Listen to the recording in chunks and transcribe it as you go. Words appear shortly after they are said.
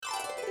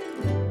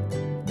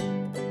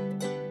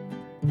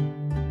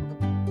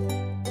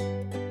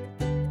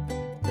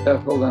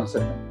Hold on a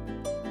second.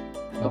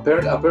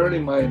 Apparently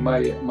my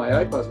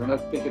iPods are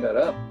not picking that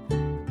up.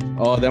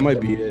 Oh, that might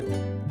be it.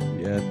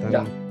 Yeah.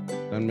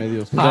 Tan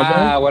medio.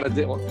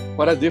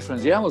 What a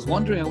difference. Yeah, I was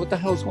wondering what the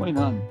hell's going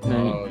on.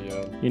 Oh,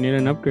 yeah. You need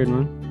an upgrade,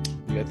 man.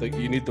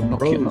 You need the No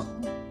pros. kidding.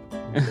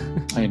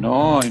 I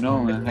know,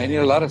 man. I need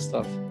a lot of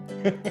stuff.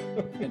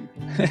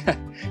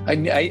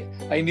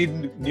 I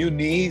need new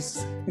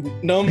knees,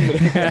 No, new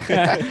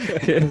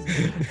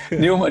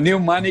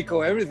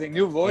manico, everything,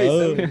 new voice.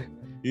 Oh, Everything.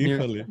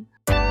 híjole.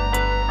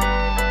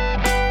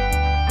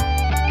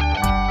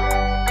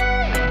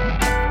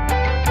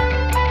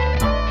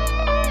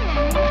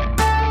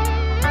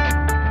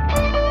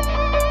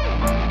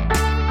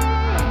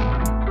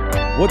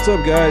 What's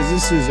up, guys?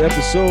 This is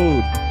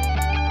episode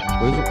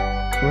what is it?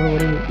 Well,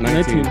 what is it?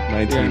 19.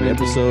 Yeah, 19.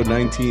 Episode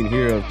 19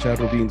 here of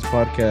Chatro Beans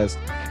podcast.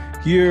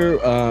 Here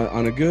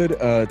on a good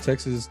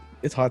Texas.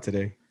 It's hot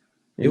today.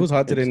 It was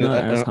hot today. It's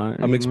not as hot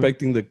I'm anymore.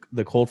 expecting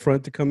the cold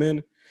front to come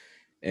in,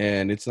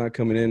 and it's not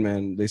coming in,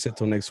 man. They said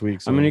till next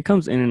week. So. I mean, it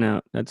comes in and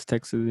out. That's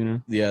Texas, you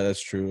know. Yeah,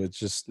 that's true. It's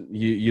just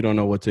you don't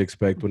know what to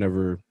expect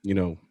whenever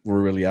we're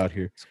really out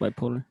here. It's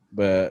bipolar.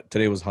 But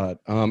today was hot.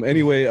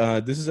 Anyway,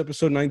 this is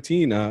episode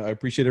 19. I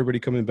appreciate everybody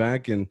coming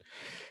back and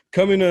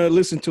coming to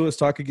listen to us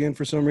talk again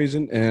for some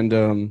reason.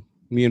 And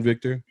me and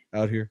Victor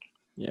out here.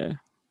 Yeah.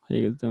 How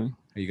you guys doing?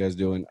 How you guys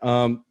doing?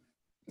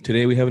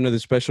 Today we have another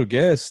special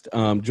guest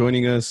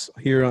joining us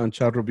here on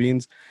Chatro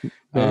Beans.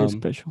 Very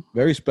special.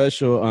 Very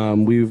special.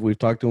 We've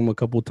talked to him a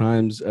couple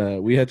times.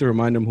 We had to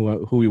remind him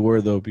who we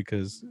were though,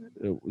 because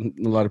a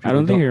lot of people. I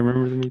don't think he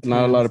remembers me.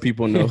 Not a lot of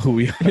people know who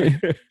we are.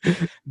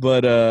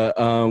 But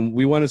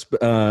we want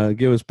to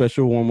give a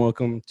special warm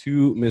welcome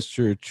to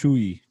Mr.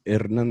 Chuy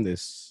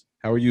Hernandez.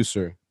 How are you,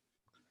 sir?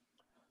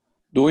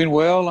 Doing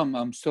well.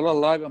 I'm still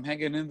alive. I'm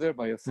hanging in there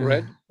by a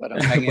thread, but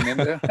I'm hanging in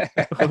there.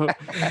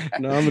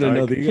 No, I'm gonna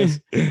know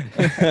these.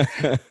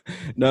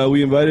 No,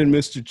 we invited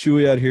Mr.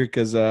 Chuy out here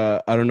because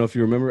I don't know if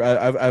you remember.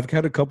 I've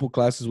had a couple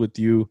classes with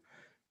you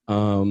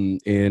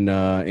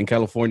in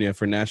California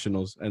for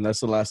nationals, and that's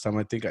the last time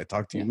I think I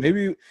talked to you.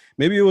 Maybe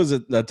it was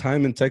a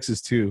time in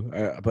Texas too,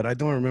 but I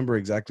don't remember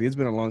exactly. It's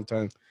been a long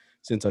time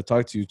since I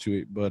talked to you,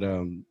 Chuy. But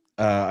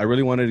I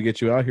really wanted to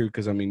get you out here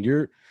because I mean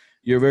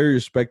you're very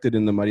respected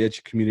in the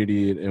mariachi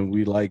community, and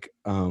we like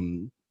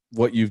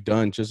what you've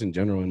done just in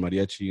general in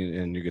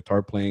mariachi and your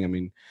guitar playing. I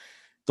mean,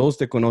 todos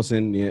te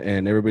conocen,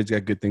 and everybody's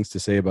got good things to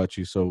say about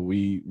you. So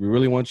we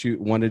really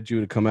wanted you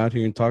to come out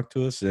here and talk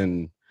to us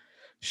and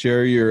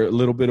share your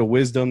little bit of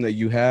wisdom that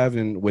you have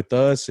and with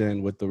us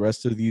and with the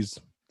rest of these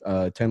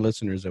 10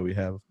 listeners that we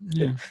have.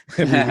 Yeah.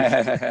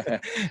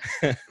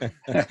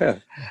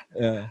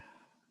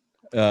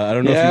 I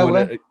don't know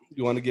if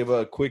you want to give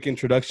a quick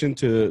introduction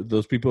to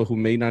those people who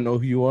may not know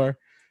who you are.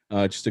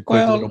 Just a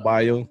quick little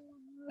bio.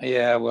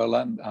 Yeah, well,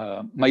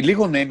 my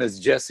legal name is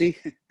Jesse,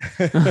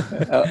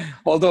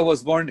 although I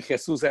was born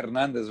Jesus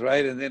Hernandez,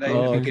 right? And then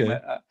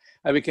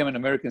I became an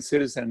American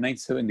citizen in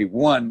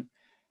 1971.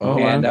 Oh,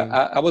 and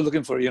wow. I was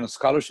looking for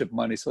scholarship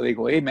money. So they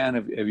go, hey, man,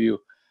 if you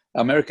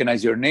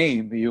Americanize your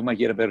name, you might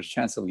get a better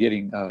chance of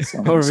getting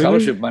some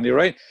scholarship money,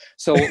 right?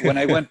 So when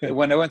I went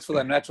through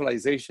the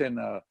naturalization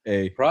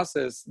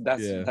process,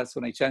 that's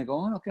when I changed. Go,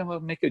 oh, okay, I'm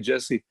gonna make it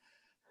Jesse.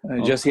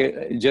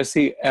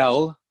 Jesse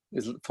L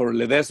is for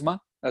Ledesma.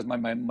 That's my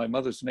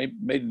mother's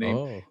maiden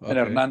name, and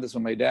Hernandez for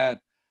my dad.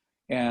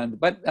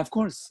 But of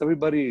course,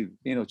 everybody,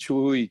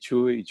 Chuy.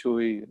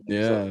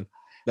 Yeah, so,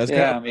 that's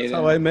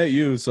how I met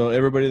you. So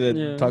everybody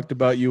that talked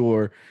about you,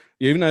 or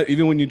even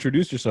when you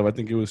introduced yourself, I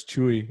think it was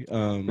Chuy.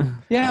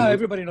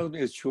 Everybody knows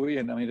me as Chuy,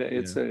 and I mean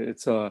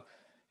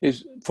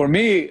it's for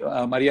me,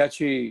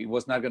 mariachi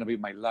was not going to be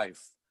my life.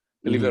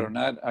 Believe it or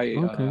not, I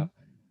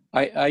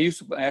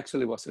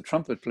actually was a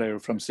trumpet player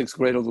from 6th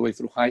grade all the way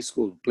through high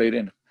school. Played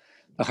in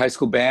a high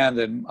school band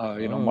and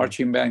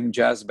marching band,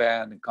 jazz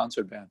band, and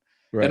concert band.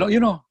 Right. And you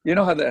know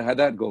how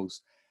that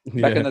goes.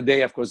 Back in the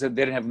day, of course, they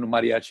didn't have no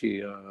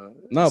mariachi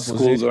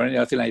schools or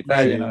anything like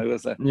that. It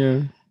was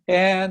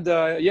And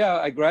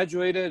I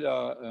graduated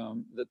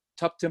the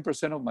top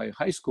 10% of my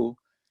high school,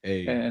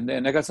 and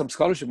then I got some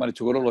scholarship money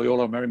to go to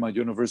Loyola Marymount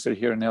University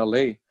here in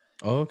LA.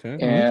 Oh, okay.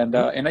 And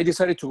I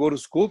decided to go to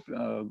school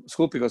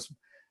because,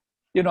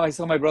 I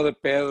saw my brother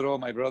Pedro,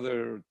 my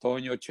brother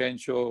Toño,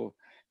 Chencho,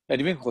 and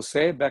even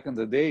Jose back in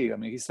the day. I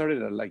mean, he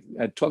started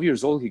at 12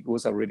 years old. He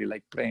was already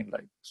playing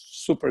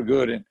super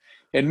good,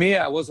 and me,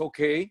 I was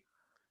okay.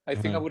 I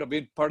think I would have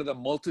been part of the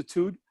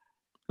multitude.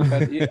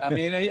 But I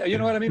mean, you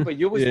know what I mean? But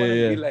you always want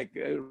to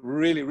be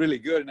really, really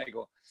good. And I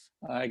go,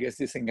 I guess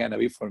this ain't gonna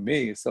be for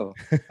me. So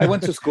I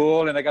went to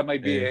school and I got my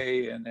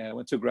BA and I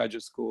went to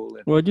graduate school.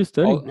 And what'd you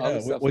study?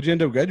 What'd you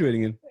end up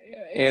graduating in?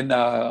 And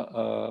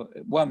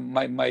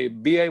my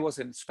BA was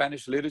in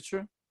Spanish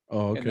literature.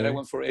 Oh, okay. And then I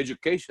went for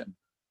education.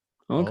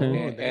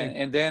 Okay.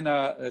 And then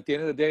at the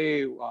end of the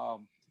day,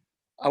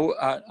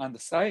 on the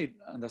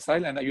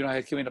sideline, I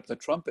had given up the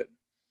trumpet.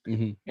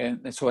 Mm-hmm.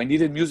 And so I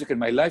needed music in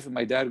my life, and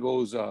my dad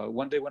goes,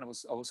 one day when I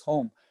was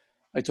home,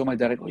 I told my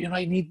dad, I go,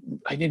 I need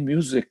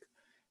music.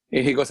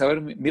 And he goes, a ver,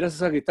 miras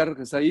esa guitarra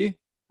que está ahí.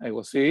 I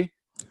go, sí.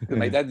 Because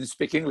my dad didn't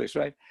speak English,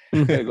 right?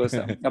 He goes,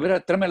 a ver,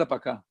 tráemela para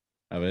acá.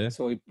 A ver.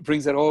 So he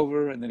brings it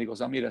over, and then he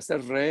goes, mira, esta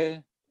es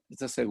re,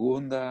 esta es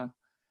segunda.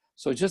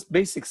 So just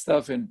basic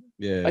stuff. And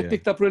I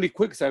picked up really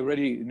quick because I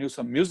already knew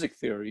some music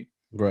theory.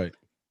 Right.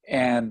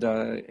 And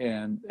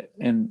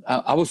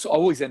I was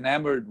always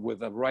enamored with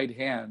the right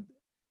hand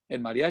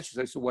in mariachis.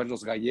 I used to wear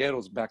los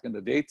galleros back in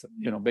the day,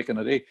 back in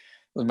the day. It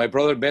was my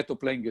brother Beto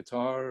playing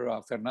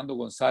guitar, Fernando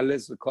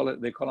Gonzalez, they call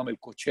him El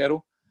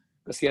Cochero,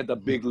 because he had the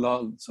big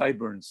long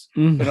sideburns.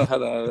 You know how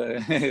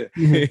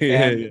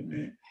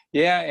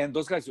and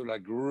those guys were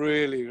like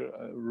really,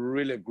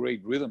 really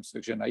great rhythm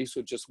section. I used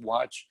to just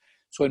watch.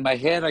 So in my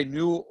head, I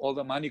knew all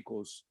the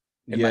manicos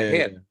in my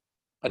head,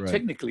 but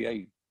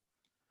technically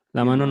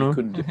La mano no.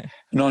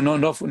 No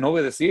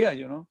obedecía,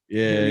 you know.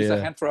 Yeah, use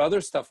a hand for other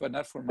stuff, but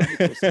not for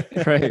manicos.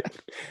 Right.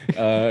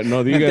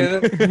 No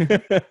digan.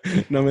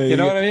 No me you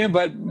know what I mean?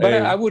 But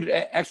I would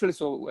actually.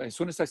 So as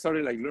soon as I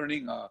started like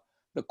learning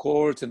the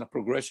chords and the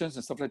progressions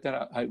and stuff like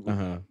that, I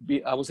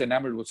was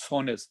enamored with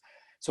sones.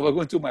 So I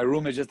went to my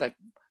room and just like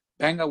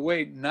bang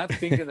away, not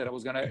thinking that I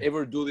was gonna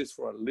ever do this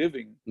for a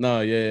living.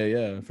 No,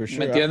 yeah, for sure.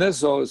 ¿Me entiendes?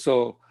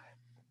 So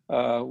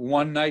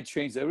one night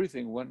changed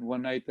everything.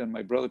 One night, and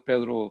my brother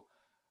Pedro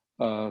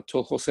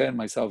told Jose and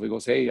myself, he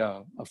goes, hey,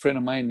 a friend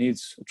of mine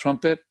needs a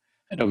trumpet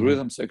and a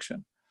rhythm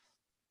section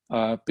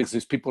because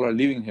these people are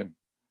leaving him.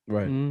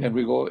 Right. And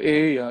we go,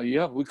 hey,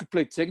 yeah, we could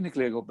play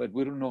technically. I go, but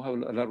we don't know how a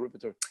lot of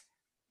repertoire.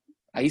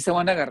 Ahí se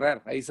van a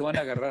agarrar.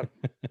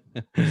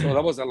 So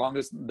that was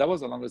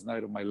the longest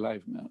night of my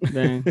life, man.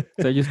 Dang.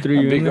 So I just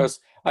threw you because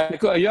I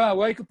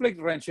could play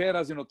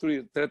rancheras,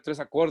 tres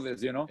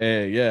acordes,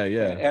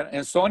 Yeah.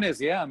 And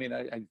sones, I mean,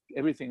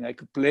 everything I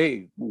could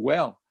play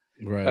well.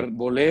 Right.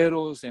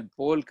 Boleros and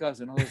polkas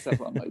and all that stuff.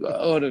 I'm like,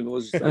 oh, it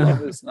was the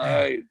longest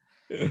night.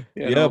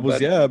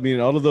 I mean,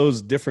 all of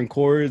those different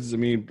chords. I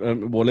mean,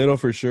 bolero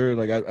for sure.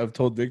 Like I've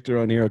told Victor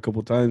on here a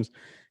couple times,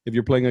 if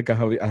you're playing like a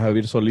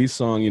Javier Solis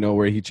song,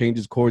 where he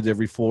changes chords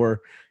every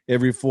four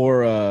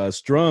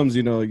strums,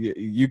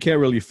 you can't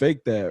really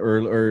fake that,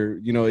 or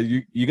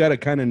you got to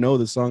kind of know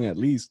the song at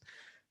least.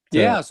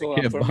 So for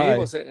me, it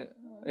was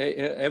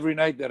every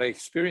night that I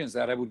experienced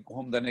that, I would go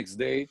home the next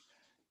day.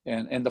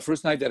 And the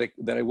first night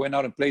that I went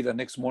out and played, the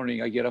next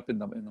morning I get up in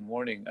the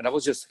morning, and I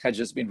had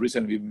just been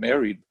recently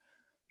married.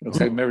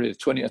 I married at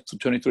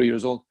 23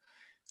 years old,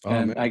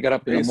 and I got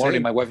up in the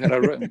morning. My wife had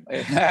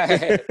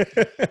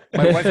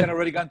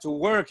already gone to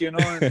work, and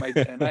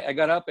I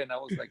got up and I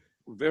was like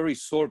very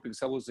sore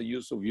because I was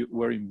used to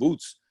wearing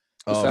boots.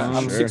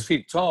 I'm 6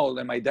 feet tall,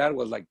 and my dad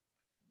was like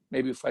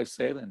maybe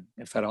 5'7",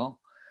 if at all.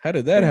 How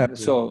did that happen?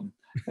 So.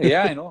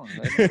 Yeah, I know.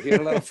 He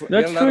had a lot of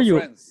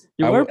friends.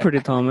 You were pretty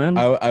tall, man.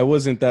 I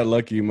wasn't that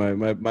lucky.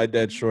 My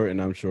dad's short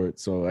and I'm short,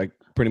 so I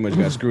pretty much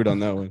got screwed on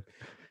that one.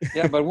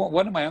 Yeah, but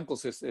one of my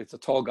uncles is a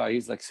tall guy.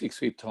 He's like 6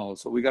 feet tall,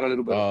 so we got a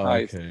little bit of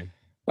height. Okay.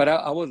 But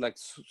I was like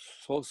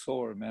so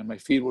sore, man. My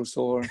feet were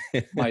sore,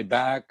 my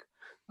back.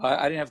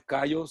 I didn't have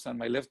callos on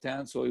my left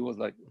hand, so it was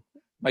like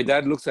my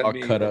dad looks at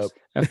me. Cut up.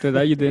 After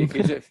that, you didn't.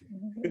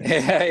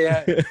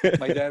 Yeah.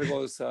 My dad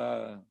goes.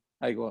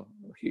 I go,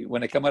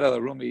 when I come out of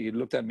the room, he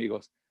looked at me, he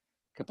goes,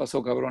 ¿Qué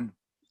pasó, cabrón?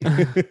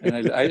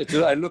 And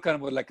I look at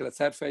him with like a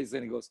sad face,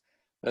 and he goes,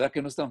 ¿verdad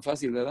que no es tan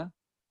fácil, verdad?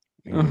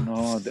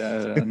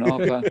 No,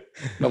 pa.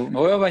 Me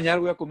voy a bañar,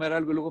 voy a comer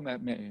algo, y luego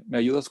me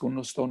ayudas con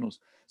unos tonos.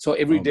 So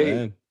every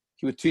day,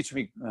 he would teach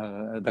me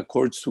the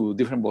chords to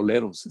different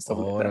boleros and stuff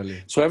like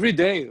that. So every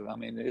day, I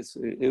mean,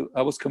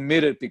 I was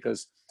committed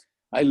because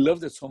I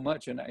loved it so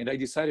much, and I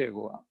decided,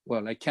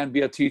 well, I can't be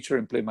a teacher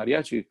and play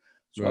mariachi,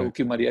 so I will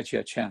give mariachi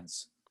a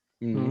chance.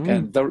 Mm-hmm.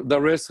 And the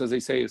rest, as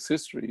they say, is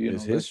history.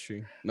 It's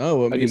history.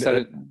 No, I mean,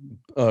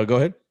 go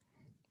ahead.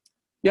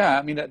 Yeah,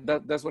 I mean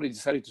that's what I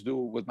decided to do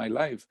with my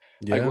life.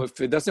 Yeah. I go,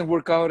 if it doesn't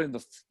work out in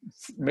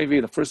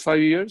maybe the first 5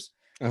 years,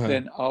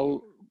 then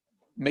I'll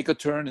make a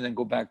turn and then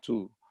go back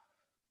to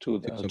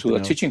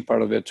the teaching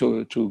part of it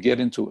to get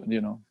into it.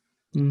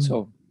 Mm.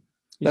 So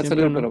that's a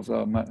little bit of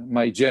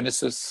my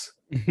genesis.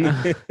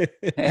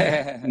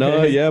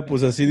 No, yeah,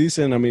 pues así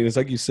dicen. I mean, it's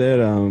like you said,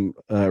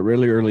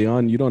 really early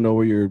on, you don't know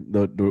where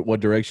what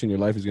direction your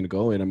life is going to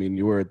go in. I mean,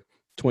 you were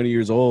 20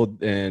 years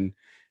old and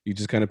you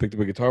just kind of picked up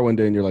a guitar one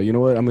day and you're like, you know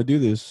what, I'm going to do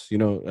this,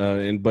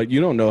 but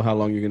you don't know how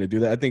long you're going to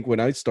do that. I think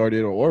when I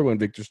started or when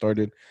Victor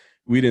started,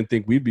 we didn't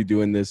think we'd be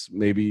doing this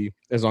maybe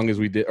as long as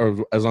we did,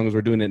 or as long as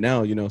we're doing it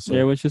now, So yeah,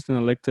 it was just an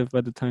elective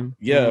at the time.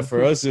 Yeah,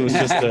 for us it was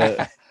just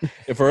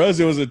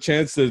a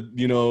chance to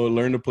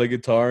learn to play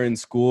guitar in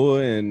school,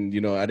 and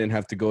I didn't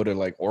have to go to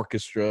like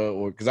orchestra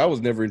because I was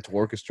never into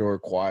orchestra or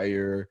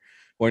choir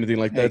or anything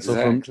like that.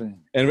 Exactly. So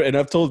and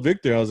I've told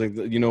Victor, I was like,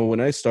 when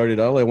I started,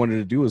 all I wanted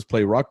to do was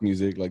play rock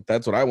music. Like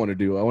that's what I wanted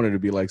to do. I wanted to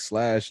be like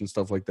Slash and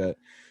stuff like that.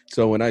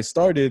 So when I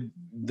started,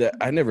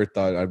 I never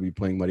thought I'd be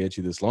playing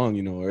mariachi this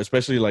long, or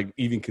especially like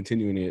even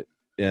continuing it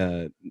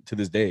to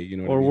this day,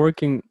 or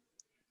working,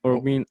 or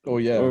being,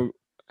 or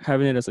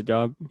having it as a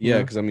job. Yeah,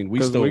 because I mean,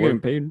 we still getting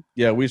paid.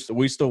 Yeah, we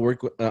still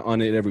work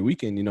on it every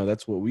weekend.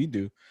 That's what we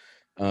do.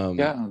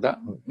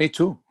 Me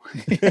too.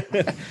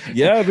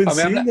 Yeah, I've been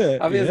seeing that.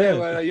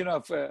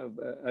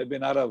 I've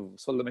been out of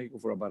Sol de Mexico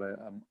for about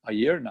a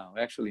year now.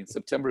 Actually, in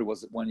September it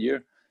was 1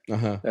 year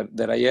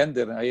that I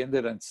ended. I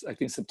ended on, I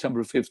think,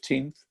 September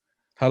 15th.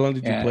 How long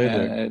did you play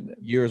there,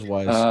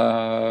 years-wise?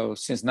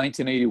 Since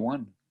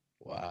 1981.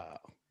 Wow.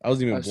 I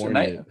wasn't even born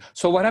yet.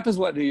 So what happens?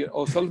 Sol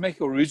de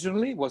Mexico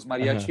originally was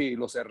Mariachi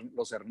Los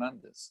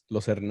Hernandez.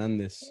 Los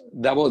Hernandez.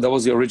 That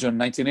was the original.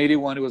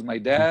 1981. It was my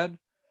dad,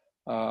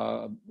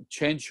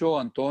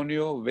 Chencho,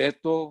 Antonio,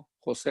 Beto,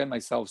 Jose,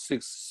 myself,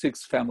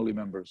 six family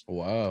members.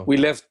 Wow. We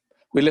left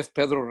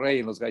Pedro Rey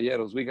in Los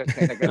Galleros. We got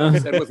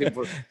upset with him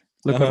for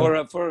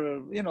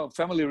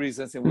family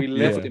reasons, and we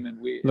left him, and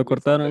lo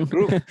cortaron.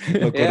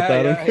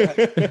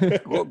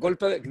 Lo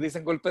cortaron.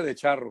 Dicen golpe de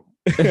charro.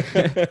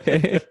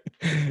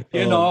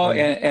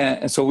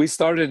 And so we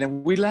started,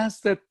 and we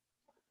lasted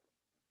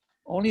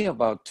only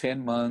about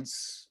 10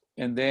 months,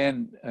 and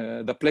then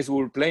the place we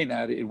were playing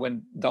at, it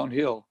went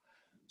downhill.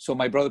 So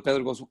my brother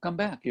Pedro goes, well, come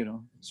back,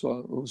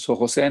 So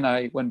Jose and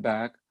I went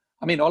back.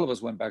 I mean, all of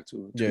us went back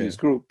to his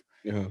group.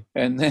 Yeah.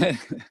 And then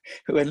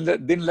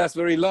it didn't last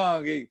very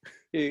long.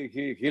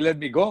 He let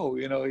me go.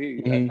 He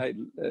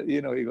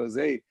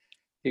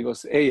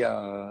goes, hey,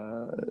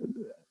 I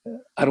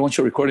don't want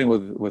you recording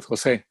with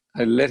Jose.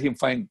 I let him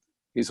find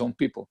his own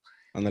people.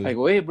 I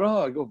go, hey,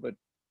 bro. But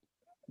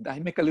I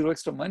make a little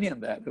extra money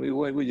on that.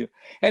 Why would you?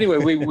 Anyway,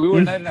 we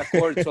were not in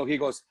accord. So he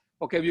goes,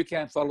 okay, if you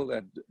can't follow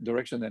that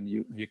direction, then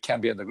you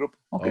can't be in the group.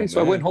 Okay, so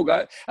I went home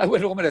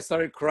and I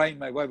started crying.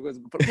 My wife goes,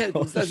 ¿Por qué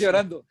estás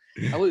llorando?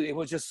 It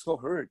was just so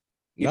hurt.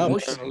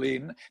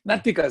 Emotionally,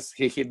 not because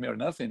he hit me or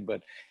nothing,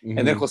 but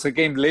and then Jose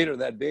came later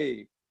that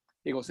day.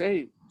 He goes,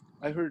 hey,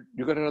 I heard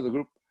you got out of the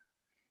group.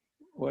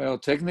 Well,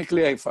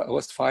 technically, I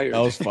was fired.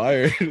 I was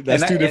fired.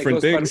 That's two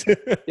different things.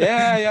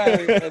 Yeah.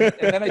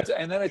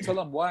 And then I told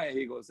him why.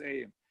 He goes,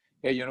 hey,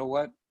 you know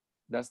what?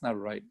 That's not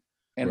right.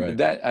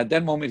 And at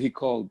that moment, he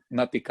called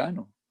Nati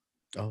Cano.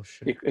 Oh,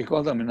 shit. He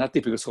called him Nati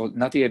because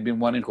Nati had been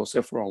wanting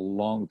Jose for a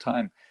long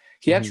time.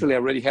 He actually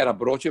already had a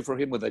broche for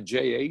him with a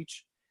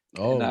JH.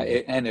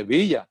 And a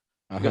Villa,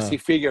 because he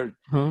figured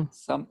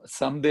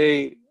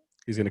someday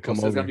he's gonna come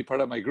over. He's gonna be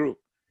part of my group.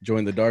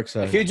 Join the dark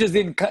side. He just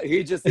didn't count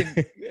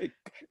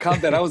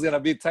that I was gonna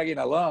be tagging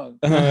along.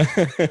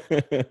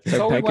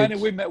 So we went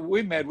and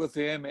we met with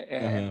him,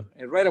 and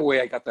right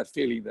away I got that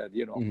feeling that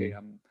okay,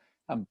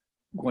 I'm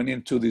going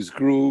into this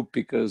group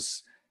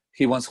because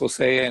he wants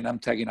Jose and I'm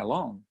tagging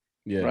along,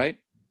 right?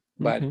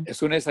 But as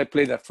soon as I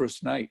played that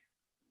first night,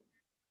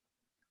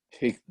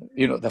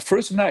 the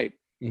first night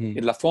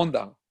in La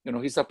Fonda.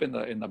 He's up in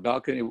the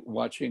balcony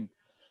watching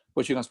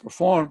us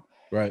perform.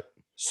 Right.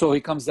 So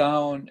he comes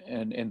down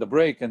and in the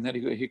break, and then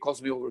he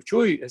calls me over.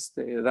 Chuy,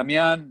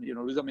 Damián,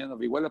 Luis Damián, the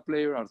vihuela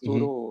player,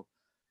 Arturo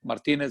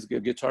Martinez,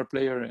 guitar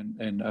player,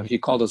 and he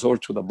called us over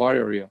to the bar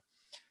area.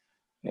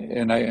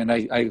 And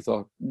I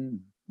thought,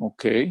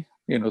 okay,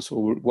 so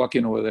we're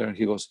walking over there, and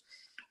he goes,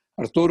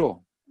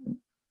 Arturo,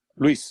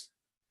 Luis,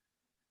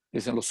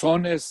 dicen los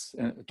sones,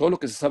 todo lo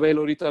que se sabe él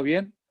ahorita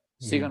bien,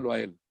 síganlo a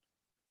él.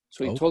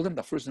 So he told them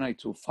the first night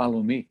to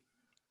follow me.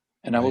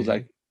 And I was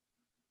like,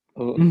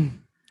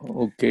 okay.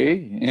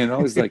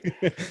 It's like,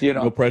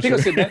 no pressure.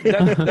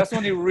 Because that's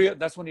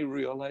when he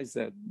realized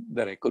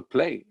that I could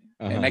play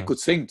and I could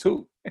sing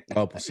too.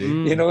 Oh, pues sí.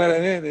 You know what I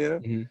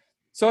mean?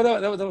 So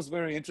that was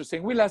very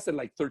interesting. We lasted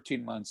like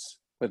 13 months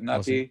with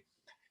Nati. Awesome.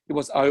 It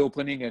was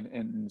eye-opening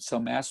in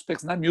some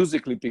aspects, not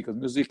musically, because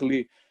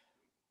musically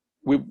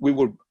we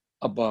were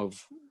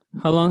above.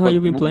 How long have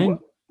you been playing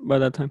by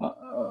that time?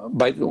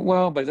 By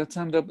that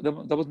time, that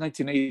was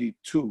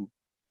 1982,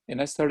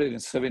 and I started in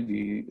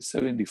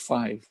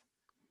 75.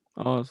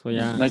 Oh, so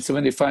yeah.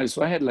 1975,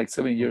 so I had like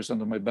 7 years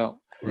under my belt.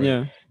 Right.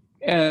 Yeah.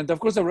 And of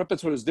course, the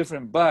repertoire is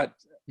different, but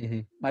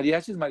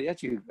mariachi is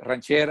mariachi.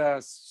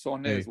 Rancheras,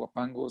 sones,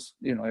 guapangos,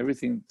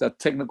 everything, the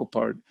technical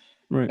part.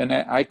 Right. And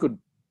I could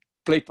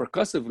play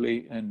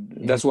percussively, and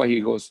that's why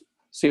he goes,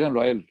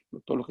 síganlo a él,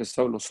 todo lo que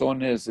sabe los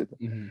sones.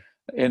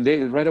 And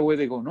they right away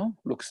they go, no,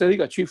 lo que se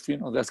diga chief,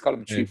 that's called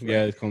him chief.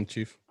 Yeah, it's called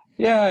chief.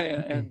 Yeah,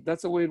 and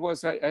that's the way it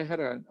was. I had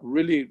a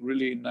really,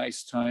 really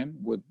nice time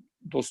with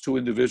those two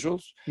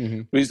individuals.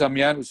 Luis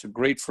Damián was a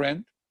great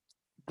friend,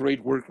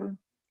 great worker.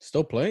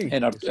 Still playing.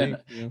 And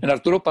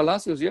Arturo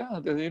Palacios,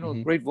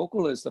 great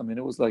vocalist. I mean,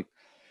 it was like,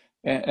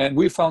 and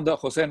we found out,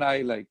 Jose and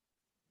I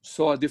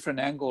saw a different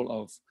angle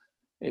of,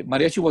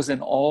 mariachi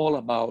wasn't all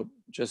about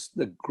just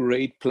the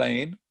great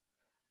playing,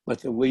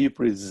 but the way you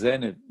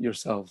presented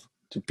yourself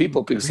to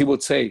people, because he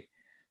would say,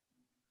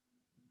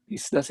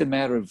 it doesn't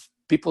matter if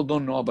people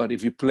don't know about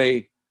if you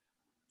play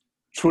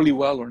truly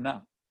well or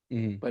not.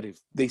 But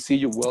if they see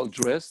you well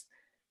dressed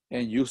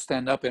and you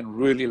stand up and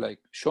really like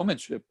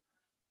showmanship,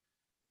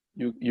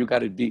 you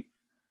got it deep.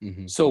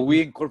 So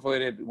we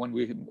incorporated when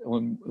we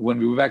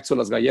went back to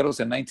Los Galleros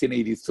in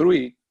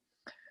 1983.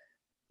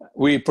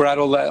 We brought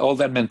all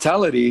that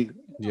mentality,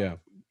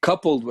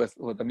 coupled with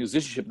the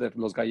musicianship that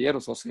Los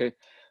Galleros, Jose,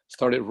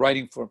 started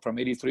writing from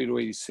 83 to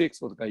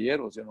 86 with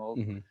Galleros,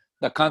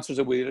 the concerts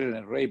that we did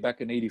in Rey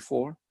back in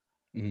 84.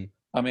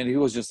 I mean, he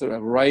was just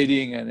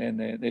writing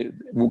and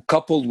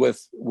coupled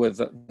with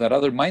that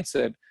other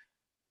mindset.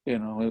 You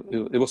know,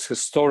 it was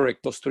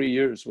historic. Those 3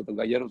 years with the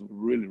Galleros were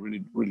really,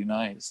 really, really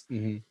nice.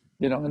 Mm-hmm.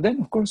 You know, and then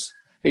of course,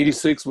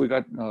 '86 we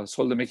got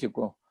Sol de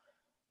Mexico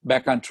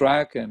back on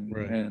track,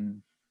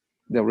 and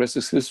the rest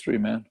is history,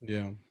 man.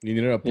 Yeah, you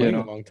ended up playing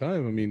a long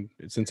time. I mean,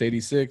 since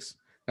 '86,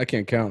 I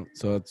can't count,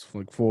 so it's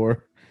like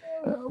 4.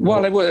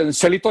 Well,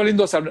 Cielito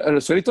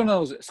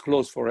Lindo is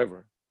closed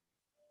forever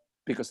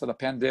because of the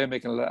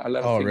pandemic and a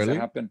lot of things that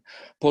happened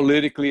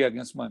politically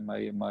against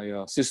my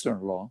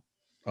sister-in-law.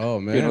 Oh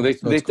man! You know,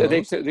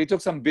 they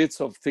took some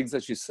bits of things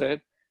that she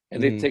said,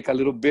 and they take a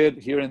little bit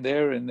here and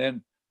there, and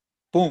then,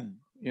 boom!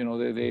 You know,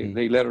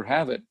 they let her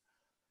have it.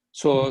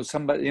 So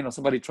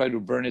somebody tried to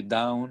burn it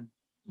down.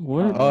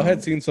 What? I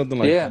had seen something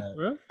like that.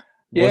 Right?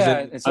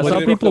 Yeah, I saw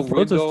people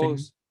protesting.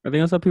 I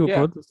think I saw people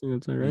protesting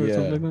it, right? Yeah.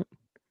 Something like that.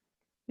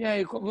 Yeah,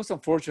 it was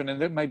unfortunate.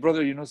 And then my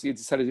brother, you know, he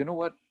decided, you know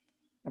what?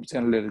 I'm just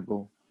gonna let it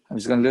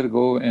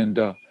go. And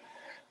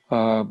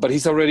but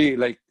he's already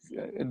like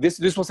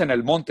this was in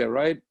El Monte,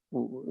 right?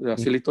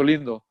 Cielito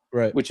Lindo,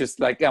 right? Which is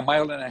like 1.5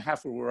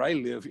 miles from where I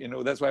live. You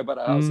know, that's why I bought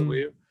a house over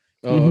here.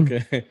 Oh,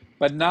 okay.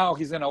 But now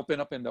he's gonna open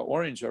up in the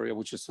Orange area,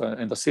 which is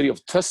in the city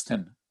of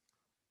Tustin.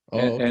 Oh,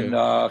 okay. And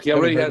he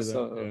already has.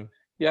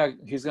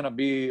 He's gonna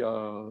be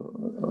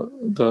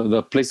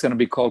the place is gonna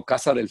be called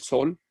Casa del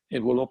Sol.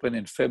 It will open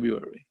in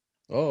February.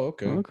 Oh,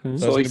 okay.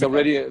 So it's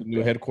already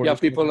new headquarters.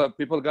 Yeah,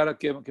 people gotta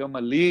give him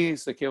a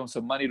lease. They give him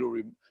some money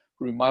to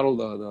remodel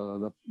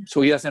the.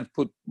 So he hasn't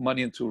put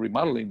money into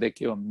remodeling. They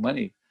give him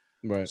money.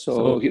 Right.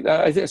 So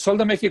I think Sol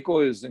de Mexico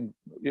is,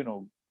 you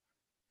know,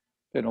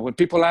 when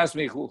people ask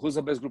me who's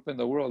the best group in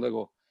the world, I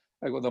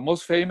go the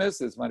most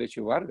famous is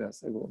Mariachi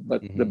Vargas. I go,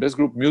 but the best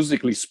group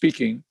musically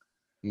speaking,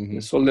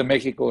 Sol de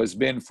Mexico has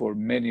been for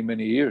many,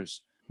 many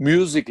years,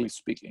 musically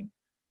speaking.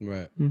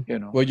 Right. You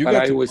know. Well, you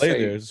got to play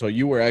there, so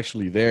you were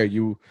actually there.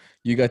 You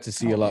got to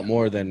see a lot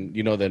more than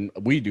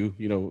we do.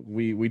 You know,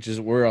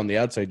 we're on the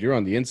outside. You're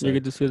on the inside. You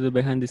get to see the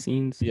behind the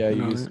scenes. Yeah,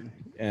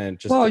 and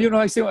just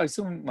I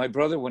see my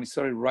brother when he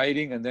started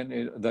writing, and then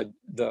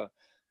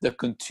the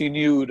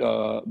continued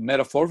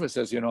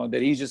metamorphosis. You know,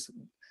 that he's just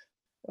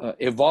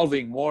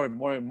evolving more and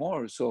more and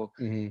more. So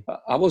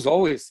I was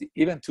always,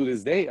 even to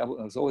this day, I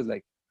was always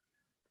like,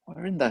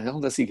 where in the hell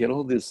does he get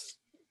all this?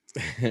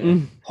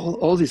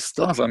 all this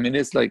stuff. I mean,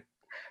 it's like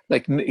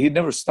he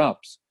never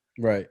stops,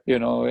 right? You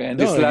know. And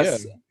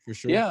for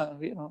sure.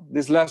 You know,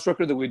 this last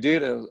record that we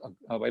did,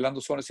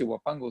 Bailando Sones y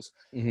Guapangos,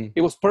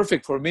 it was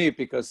perfect for me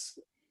because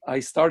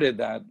I started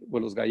that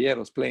with Los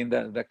Galleros, playing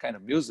that kind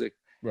of music,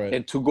 right?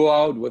 And to go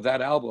out with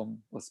that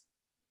album was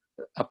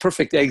a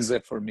perfect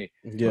exit for me.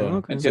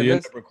 Yeah. And so you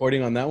ended up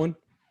recording on that one?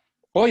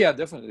 Oh yeah,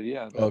 definitely.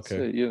 Yeah.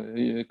 Okay.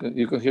 You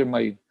can hear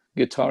my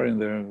guitar in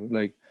there,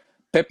 like.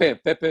 Pepe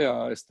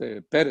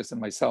Perez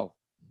and myself.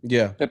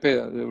 Yeah. Pepe,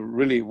 a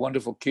really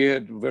wonderful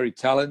kid, very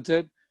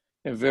talented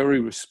and very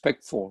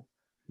respectful.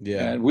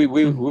 Yeah. And we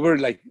were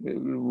like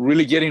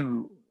really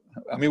getting.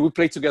 I mean, we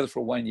played together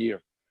for 1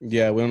 year.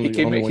 Yeah, he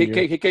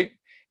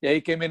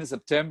came in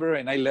September,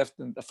 and I left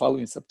in the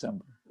following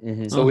September.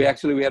 So we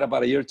had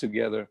about a year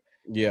together.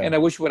 Yeah. And I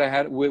wish we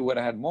would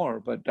have had more,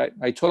 but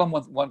I told him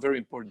one very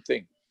important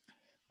thing.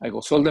 I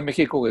go, Sol de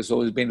Mexico has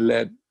always been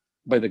led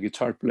by the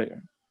guitar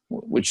player,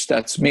 which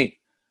that's me.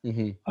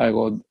 I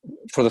go,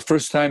 for the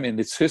first time in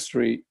its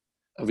history,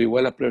 a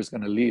vihuela player is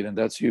going to lead, and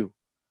that's you.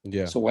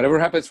 Yeah. So whatever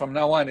happens from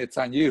now on, it's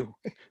on you.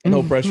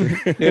 No pressure.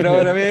 You know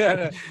what I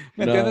mean?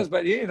 No.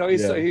 But you know,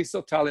 he's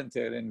so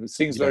talented and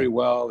sings very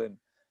well, and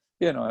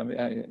you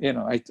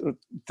know, I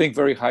think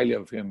very highly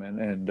of him,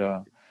 and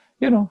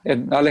you know,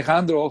 and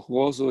Alejandro, who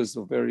also is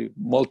a very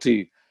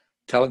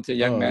multi-talented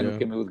young man who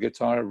came in with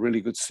guitar, really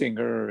good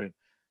singer, and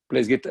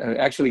plays guitar.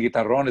 Actually,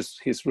 guitarrón is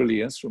his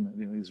really instrument.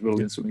 You know, he's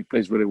really instrument. He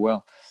plays really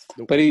well.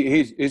 But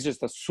he's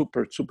just a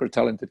super, super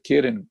talented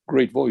kid and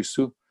great voice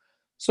too.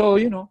 So,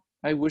 you know,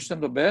 I wish them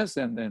the best.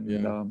 And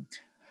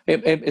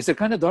is it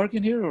kind of dark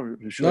in here? Or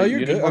no,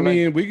 you're good. I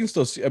mean, we can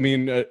still see. I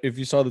mean, if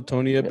you saw the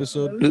Tony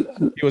episode,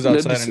 he was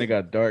outside and it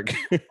got dark.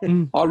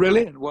 Oh,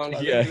 really? Well,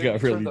 it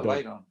got really dark.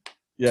 Light on.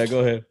 Yeah, go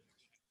ahead.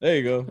 There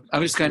you go.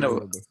 I'm just kind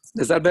of.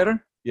 Is that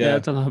better? Yeah,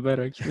 it's a lot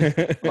better actually.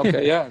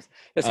 Okay, yeah.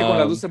 Es que con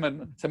la luz se me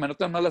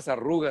notan más las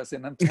arrugas.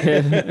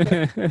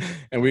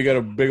 And we got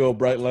a big old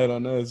bright light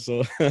on us,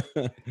 so.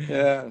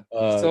 Yeah.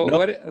 So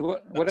what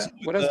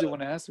else do you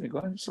want to ask me? Go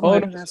ahead.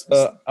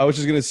 I was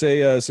just gonna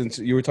say, since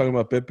you were talking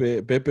about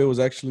Pepe was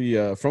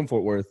actually from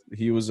Fort Worth.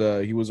 He was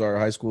our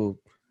high school.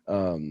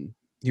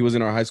 He was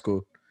in our high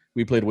school.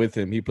 We played with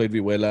him. He played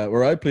vihuela,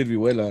 or I played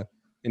vihuela,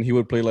 and he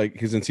would play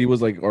since he was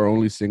like our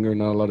only singer.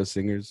 Not a lot of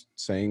singers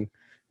sang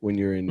when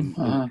you're in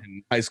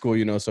high school,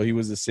 you know, so he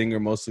was the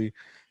singer mostly.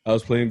 I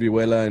was playing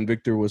vihuela and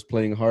Victor was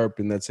playing harp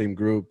in that same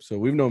group. So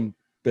we've known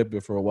Pepe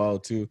for a while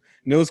too.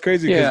 And it was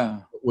crazy because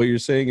what you're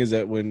saying is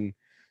that when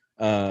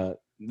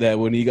that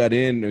when he got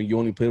in, you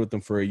only played with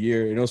him for a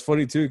year. And it was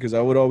funny too, because I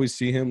would always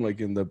see him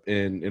like in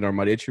our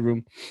mariachi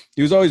room.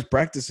 He was always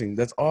practicing.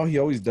 That's all he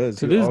always does.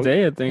 To this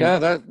day, I think. Yeah,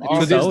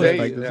 to this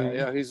day,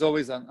 yeah, he's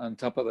always on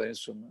top of the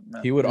instrument.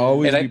 Man. He would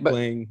always be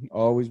playing.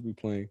 Always be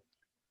playing.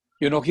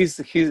 You know, he's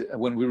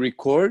when we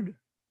record,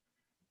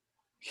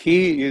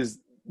 he is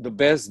the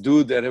best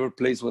dude that ever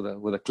plays with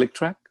a click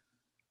track.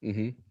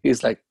 Mm-hmm.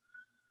 He's like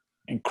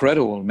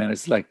incredible, man.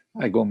 It's like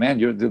I go, man,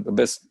 you're the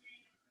best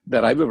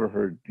that I've ever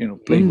heard, you know,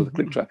 playing with a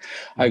click track.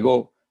 I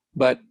go,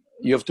 but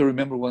you have to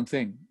remember one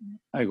thing.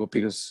 I go,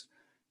 because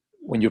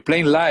when you're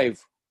playing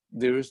live,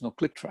 there is no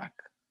click track.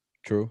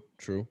 True.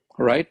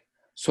 Right?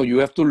 So you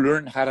have to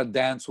learn how to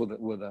dance with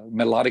a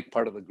melodic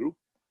part of the group.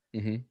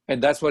 Mm-hmm.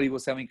 And that's what he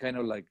was having kind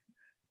of like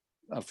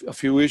a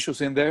few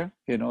issues in there,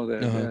 you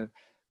know,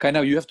 kind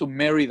of you have to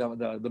marry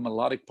the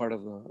melodic part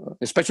of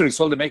especially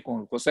Sol de México,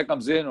 when Jose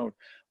comes in or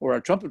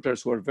our trumpet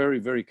players who are very,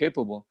 very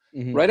capable.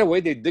 Mm-hmm. Right away,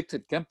 they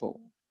dictate tempo.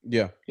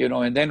 Yeah. You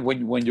know, and then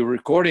when you're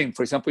recording,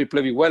 for example, you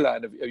play vihuela,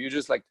 and if you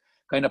just like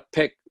kind of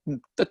pick,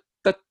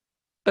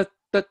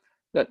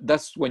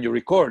 that's when you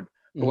record.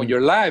 But when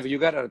you're live, you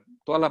got to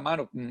toda la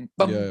mano, you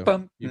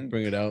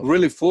bring it out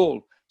really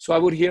full. So I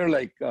would hear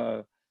like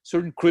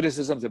certain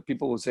criticisms that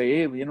people would say,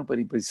 hey, you know, but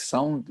he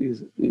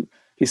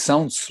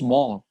sounds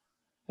small.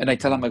 And I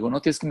tell them, I go, no,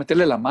 tienes que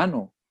meterle la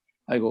mano.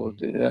 I go,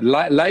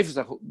 live is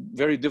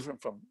very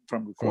different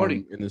from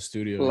recording. In the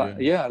studio.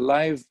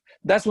 Live.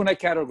 That's when I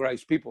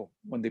categorize people,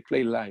 when they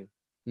play live.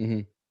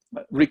 Mm-hmm.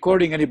 But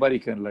recording, anybody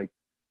can, like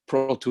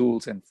Pro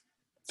Tools and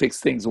fix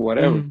things or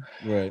whatever.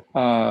 Right.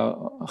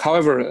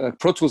 However,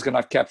 Pro Tools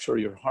cannot capture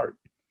your heart.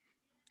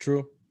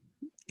 True.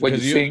 When you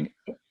sing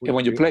and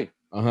when you play.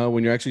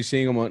 When you're actually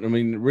seeing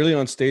them really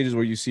on stages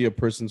where you see a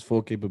person's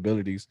full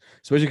capabilities,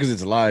 especially because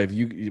it's live.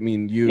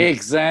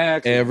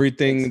 Exactly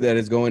everything that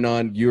is going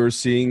on, you're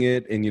seeing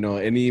it, and you know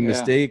any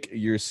mistake,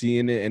 you're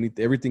seeing it.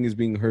 Everything is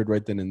being heard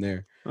right then and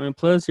there. I mean,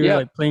 plus you're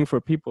like playing for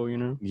people, you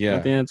know. Yeah,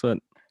 I think that's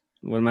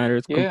what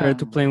matters compared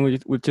to playing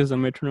with just a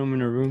metronome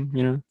in a room,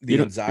 you know. The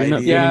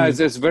anxiety.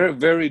 It's very,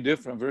 very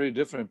different. Very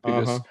different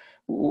because.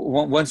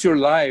 Once you're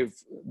live,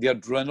 the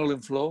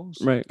adrenaline flows,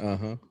 right?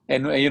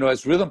 And you know,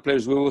 as rhythm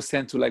players, we always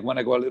tend to like want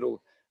to go a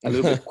little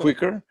bit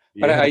quicker.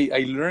 But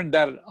I learned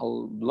that a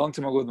long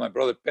time ago with my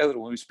brother Pedro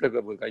when we played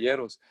with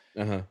Galleros.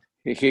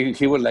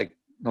 He would like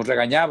nos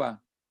regañaba.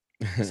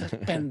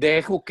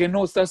 Pendejo, ¿qué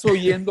no estás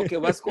oyendo que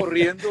vas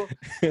corriendo?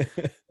 El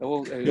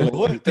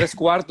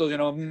 3/4, you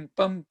know,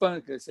 pam,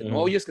 pam, que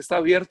no oyes que está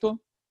abierto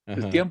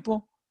el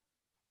tiempo.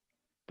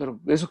 Pero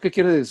eso qué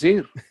quiere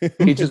decir?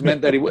 He just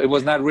meant that it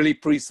was not really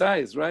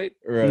precise, right?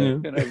 Right. You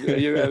know,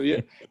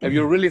 if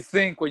you really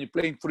think when you're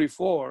playing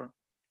 3/4,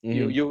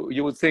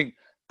 you would think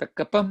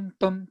taka-pum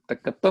pum,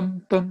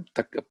 taka-pum pum,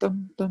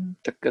 taka-pum pum,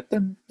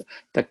 taka-dun,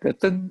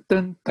 taka-dun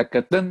dun,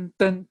 taka-dun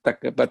dun,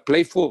 but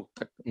play full.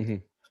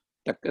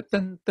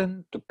 Taka-dun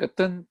dun,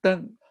 taka-dun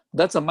dun.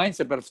 That's a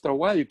mindset, but after a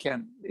while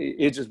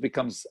it just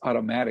becomes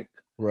automatic.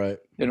 Right.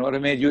 You know what I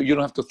mean? You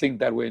don't have to think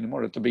that way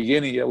anymore. At the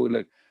beginning, I would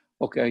like,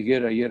 okay, I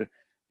get it.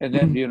 And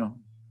then, you know,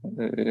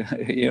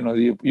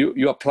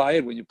 you apply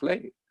it when you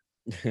play.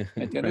 Right.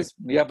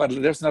 Yeah, but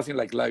there's nothing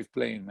like live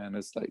playing, man.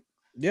 It's like.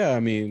 Yeah, I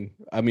mean,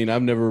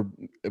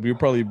 you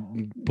probably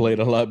played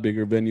a lot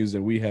bigger venues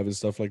than we have and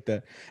stuff like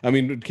that. I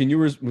mean, can you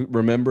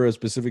remember a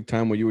specific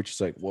time where you were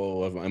just like,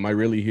 whoa, am I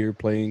really here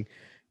playing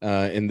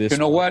in this? You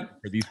know what?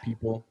 For these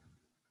people?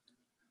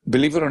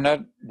 Believe it or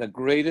not, the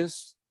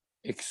greatest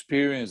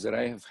experience that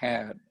I have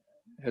had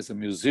as a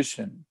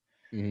musician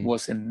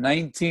was in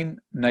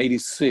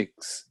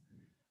 1996.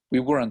 We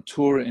were on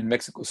tour in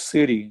Mexico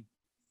City,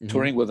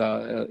 touring with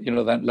La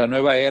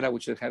Nueva Era,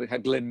 which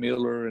had Glenn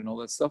Miller and all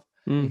that stuff.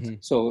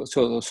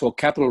 So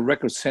Capitol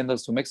Records sent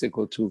us to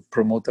Mexico to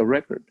promote the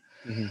record.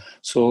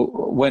 So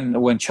when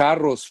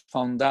Charros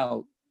found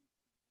out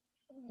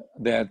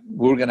that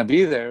we were gonna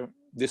be there,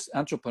 this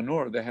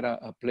entrepreneur that had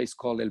a place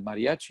called El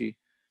Mariachi,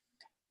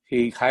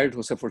 he hired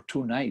Jose for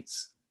 2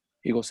 nights.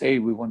 He goes, hey,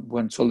 we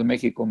want Sol de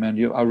Mexico, man.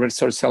 You already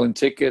started selling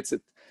tickets.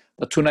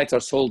 The 2 nights are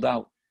sold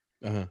out.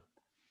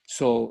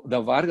 So the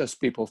Vargas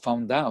people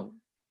found out.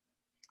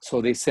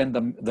 So they sent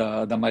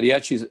the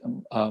Mariachi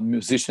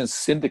Musicians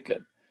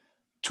Syndicate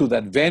to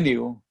that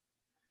venue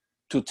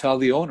to tell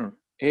the owner,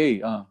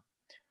 hey,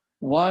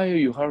 why are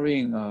you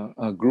hiring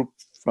a group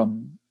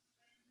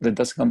that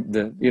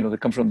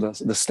come from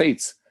the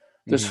States?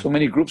 There's so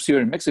many groups here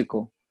in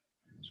Mexico.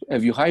 So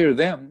if you hire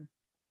them,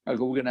 we're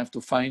going to have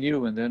to fine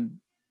you, and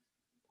then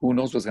who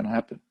knows what's going to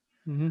happen.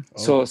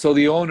 So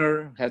the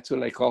owner had to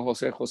like call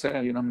Jose,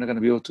 I'm not going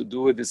to be able to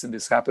do it. This and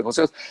this happened.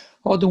 Jose says,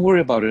 don't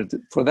worry about it.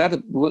 For that,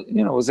 it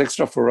was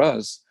extra for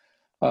us.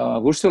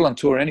 We're still on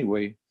tour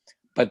anyway.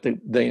 But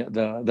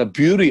the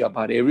beauty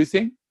about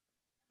everything,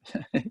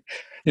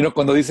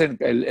 cuando dicen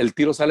el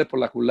tiro sale por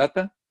la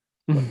culata,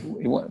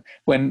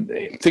 when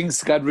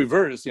things got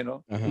reversed,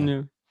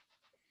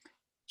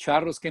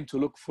 Charros came to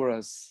look for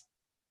us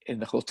in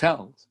the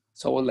hotel.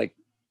 So I was like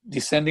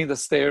descending the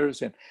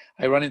stairs, and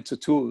I ran into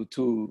two.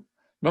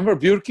 Remember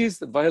Burkis,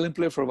 the violin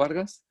player for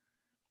Vargas?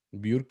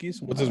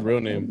 Björkis? What's his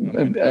real name?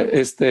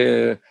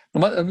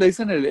 Nomás le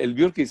dicen el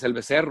Björkis, el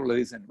becerro, le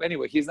dicen.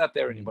 Anyway, he's not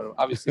there anymore,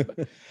 obviously.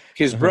 But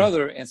his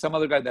brother and some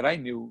other guy that I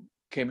knew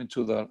came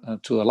into the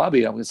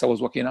lobby as I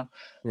was walking out.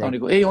 Right. And he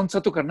go, hey, ¿dónde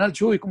está tu carnal,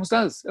 Chuy? ¿Cómo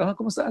estás?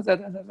 ¿Cómo estás?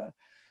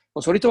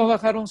 Pues ahorita va a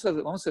bajar, vamos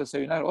a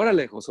desayunar.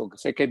 Órale. So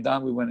Jose came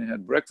down, we went and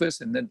had breakfast,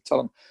 and then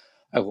tell him,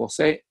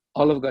 Jose,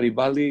 all of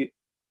Garibaldi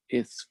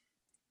is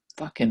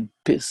fucking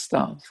pissed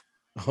off.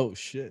 Oh,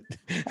 shit.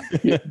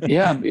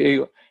 Yeah.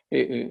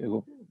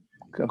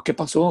 ¿Qué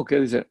pasó? ¿Qué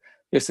dice?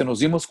 Nos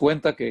dimos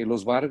cuenta que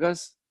los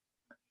Vargas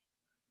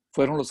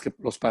fueron los que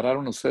los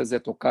pararon ustedes de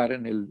tocar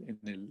en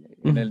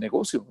el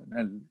negocio,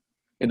 en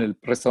el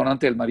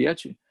restaurante del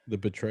mariachi. The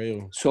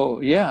betrayal.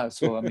 So, yeah.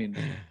 So, I mean,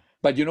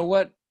 but you know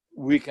what?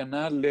 We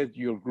cannot let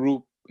your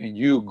group and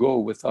you go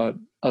without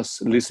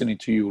us listening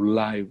to you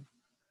live.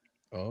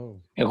 Oh.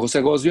 And Jose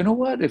goes, you know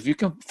what? If you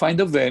can find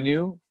a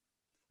venue,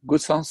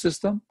 good sound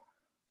system,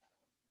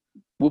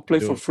 we'll play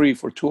for free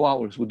for 2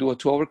 hours. We'll do a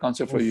 2-hour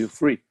concert for you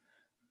free.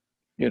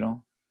 You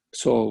know?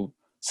 So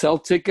sell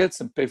tickets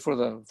and pay for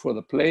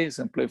the plays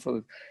and play for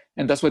the,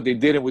 and that's what they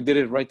did. And we did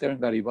it right there in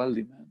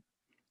Garibaldi, man.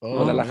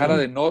 Oh, Guadalajara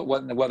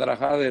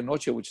de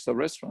Noche, which is a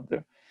restaurant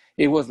there.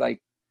 It was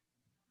like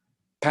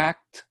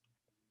packed,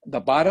 the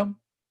bottom,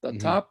 the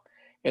top,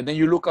 and then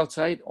you look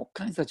outside, all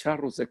kinds of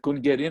charros that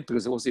couldn't get in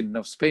because there wasn't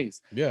enough space.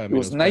 Yeah, I mean, it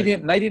was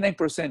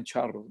 99%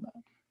 charros,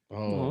 man.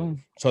 Oh,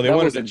 so they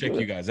wanted to check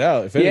you guys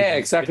out. Yeah,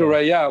 exactly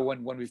right. Yeah,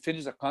 when we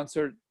finished the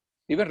concert,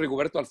 even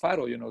Rigoberto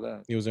Alfaro, you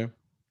know, he was there.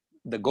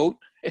 The GOAT.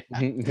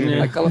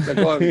 I call him the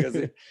GOAT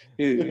because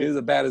he's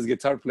the baddest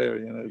guitar player.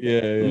 You know.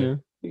 Yeah.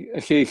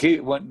 He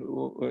when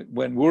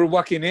we were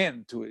walking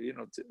in to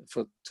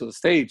to the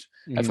stage,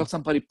 I felt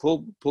somebody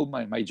pull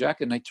my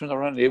jacket, and I turned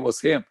around, and it was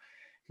him.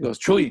 He goes,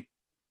 Chuy,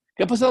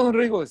 ¿qué ha pasado, don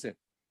Rigo? Dice,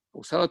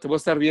 Usado, te voy a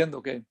estar viendo,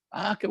 okay.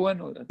 Qué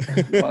bueno.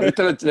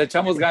 Ahorita le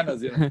echamos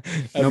ganas, you know.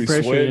 No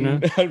pressure, you know.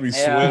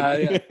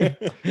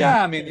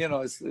 Yeah, I mean,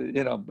 it's,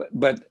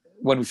 but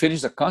when we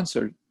finished the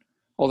concert,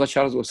 all the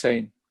charros were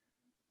saying,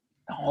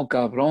 no,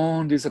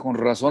 cabrón, dice, con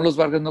razón los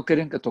Vargas no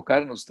querían que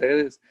tocaran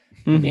ustedes.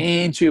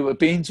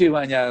 Pinche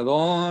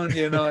bañadón,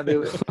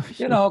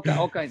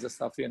 all kinds of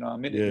stuff, I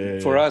mean,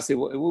 for us,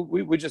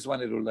 we just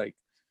wanted to like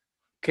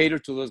cater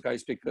to those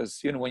guys because,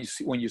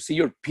 when you see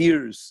your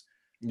peers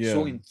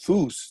so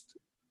enthused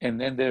and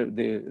then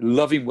they're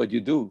loving what you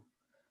do,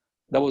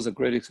 that was a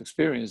great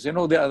experience.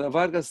 The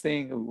Vargas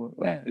thing,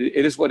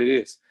 it is what it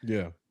is.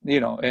 Yeah.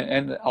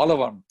 And all of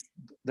them,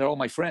 they're all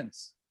my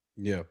friends.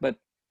 Yeah. But,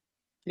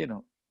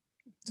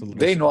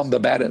 they know I'm the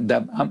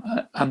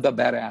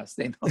badass.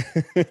 They know.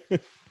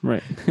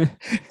 Right.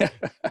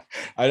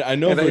 I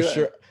know for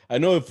sure. I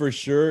know for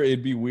sure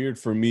it'd be weird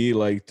for me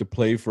like to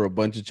play for a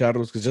bunch of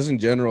charros because just in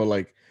general,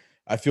 like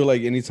I feel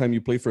like anytime you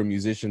play for a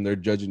musician, they're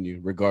judging you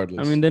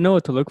regardless. I mean, they know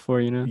what to look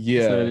for,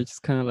 Yeah. So it's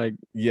just kind of like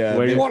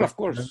of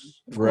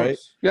course. Right.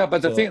 Yeah,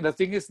 but the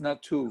thing is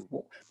not to,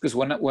 because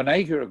when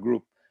I hear a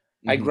group,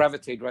 I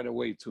gravitate right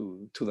away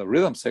to the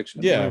rhythm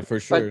section. Yeah, for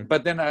sure.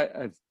 But then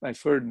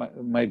I've heard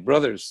my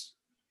brothers,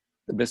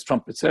 the best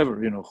trumpets ever,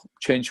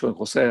 Chencho and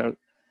Jose,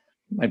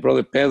 my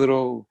brother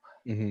Pedro,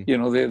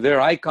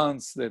 they're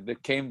icons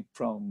that came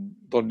from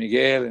Don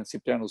Miguel and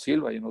Cipriano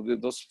Silva.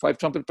 Those 5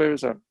 trumpet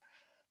players are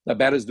the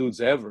baddest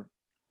dudes ever.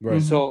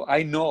 Right. So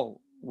I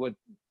know what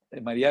a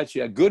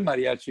good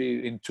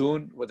mariachi in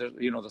tune, whether,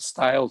 the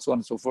style, so on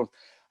and so forth.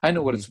 I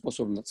know what it's supposed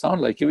to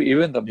sound like,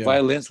 even the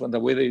violins, the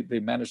way they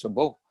manage the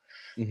bow.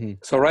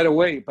 So right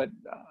away, but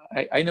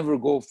I never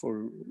go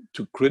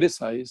to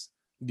criticize.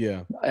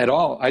 Yeah. At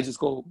all. I just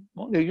go,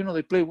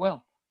 they play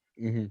well.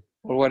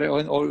 Or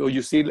whatever. Or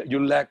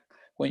you lack,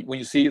 when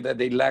you see that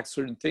they lack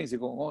certain things, you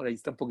go, ahí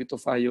está un poquito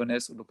fallo en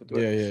eso.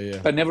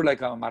 Yeah. But never like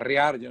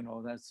amarrear,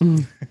 that's,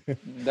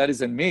 that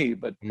isn't me.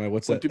 But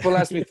what's when that? people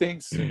ask me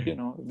things,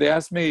 they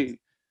ask me,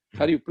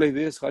 how do you play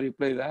this? How do you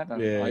play that?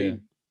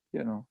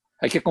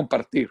 Hay que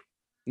compartir.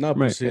 No,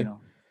 but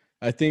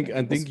I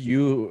think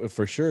you,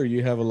 for sure,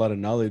 you have a lot of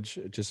knowledge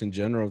just in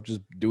general,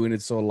 just doing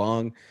it so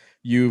long.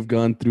 You've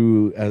gone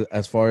through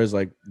as far as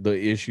like the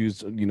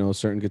issues,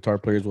 certain guitar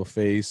players will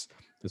face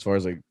as far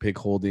as like pick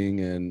holding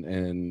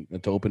and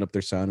to open up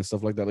their sound and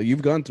stuff like that. Like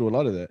you've gone through a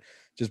lot of that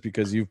just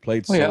because you've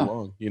played so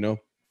long,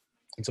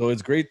 And so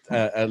it's great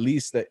at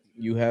least that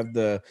you have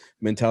the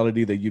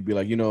mentality that you'd be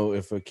like,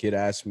 if a kid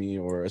asks me,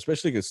 or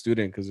especially a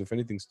student, because if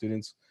anything,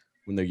 students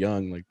when they're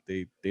young, like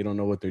they don't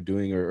know what they're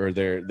doing or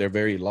they're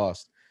very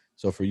lost.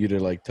 So for you to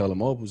like tell them,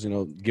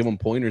 give them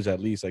pointers at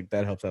least, like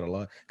that helps out a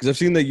lot. Because I've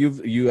seen that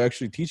you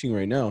actually teaching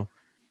right now.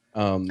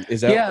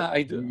 Is that? Yeah,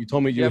 I do. You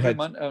told me you had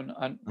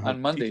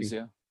on Mondays.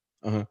 Teaching.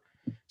 Yeah.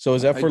 So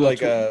is that for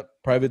like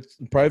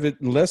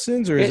private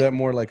lessons, or is that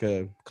more like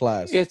a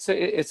class? It's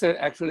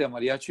actually a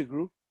mariachi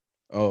group.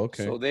 Oh,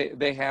 okay. So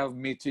they have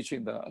me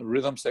teaching the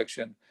rhythm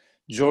section.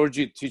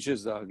 Georgie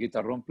teaches the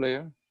guitarrón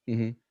player,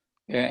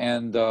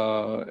 and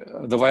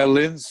the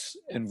violins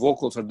and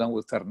vocals are done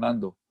with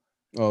Fernando.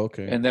 Oh,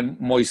 okay. And then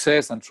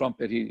Moises on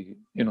trumpet, he,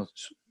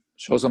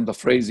 shows them the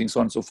phrasing, so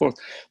on and so forth.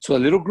 So a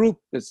little group,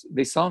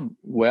 they sound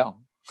well.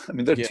 I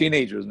mean, they're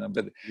teenagers, man.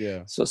 But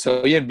yeah. So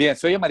soy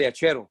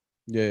mariachero.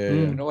 Yeah.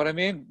 You know what I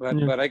mean?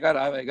 But I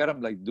got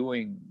them like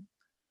doing.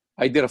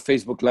 I did a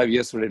Facebook Live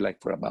yesterday,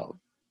 like for about.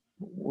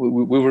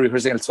 We were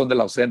rehearsing El Son del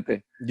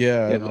Ausente.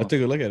 Yeah, I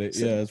took a look at it.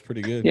 Yeah, it's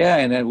pretty good. Yeah,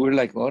 and then we're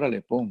like,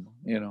 órale, boom,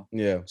 you know.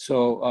 Yeah.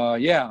 So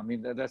yeah, I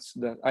mean that's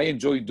that. I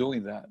enjoy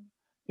doing that,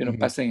 you know,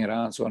 passing it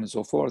on, so on and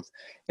so forth.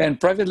 And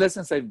private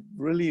lessons, I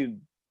really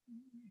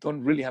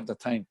don't really have the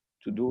time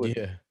to do it.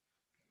 Yeah.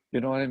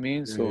 You know what I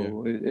mean?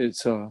 So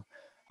it's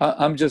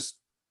I'm just,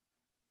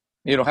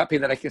 you know, happy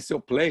that I can still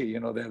play, you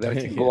know, that I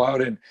can go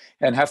out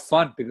and have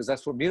fun, because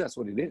that's for me, that's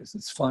what it is.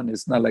 It's fun.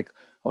 It's not like,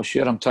 oh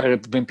shit, I'm tired,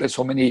 I've been playing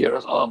so many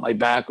years, oh, my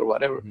back or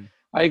whatever.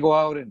 I go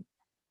out and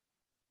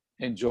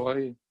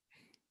enjoy,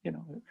 you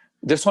know.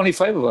 There's only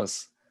 5 of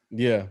us.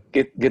 Yeah.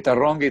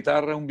 Guitarrón,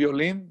 guitarra, un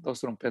violín, 2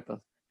 trompetas.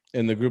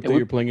 And the group that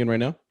you're playing in right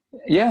now?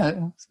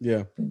 Yeah.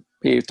 Yeah.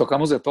 Y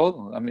tocamos de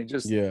todo. I mean,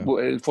 just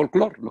el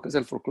folklore, lo que es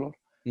el folklore.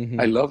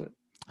 I love it.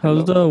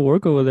 How's the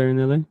work over there in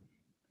LA?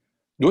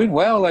 Doing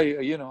well.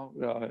 You know,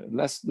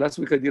 last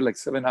week I did like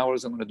 7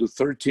 hours. I'm going to do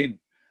 13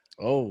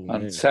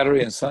 on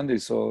Saturday and Sunday.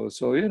 So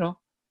you know,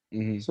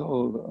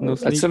 so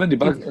at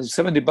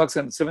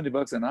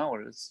 $70 an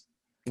hour.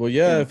 Well,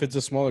 yeah, if it's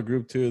a smaller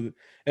group too,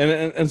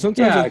 and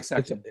sometimes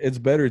it's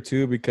better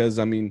too, because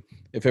I mean,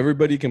 if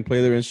everybody can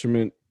play their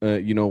instrument,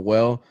 you know,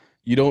 well,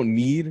 you don't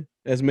need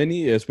as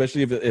many,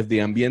 especially if the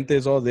ambiente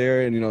is all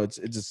there, and you know, it's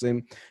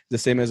the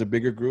same as a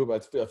bigger group. I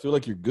feel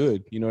like you're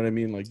good. You know what I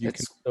mean? Like you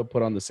can still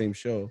put on the same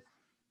show.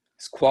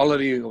 It's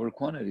quality over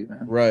quantity,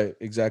 man. Right,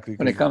 exactly.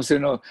 When it comes to,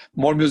 you know,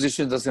 more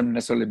musicians doesn't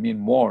necessarily mean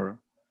more.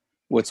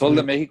 With Sol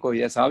de Mexico,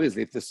 yes,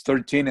 obviously, if there's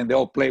 13 and they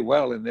all play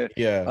well and they're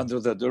under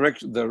the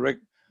direction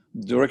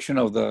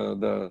of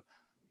the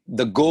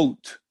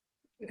GOAT,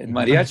 and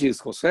mariachi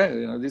is Jose.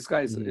 You know, this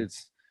guy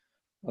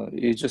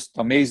it just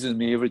amazes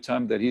me every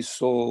time that he's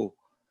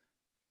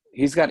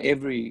got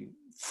every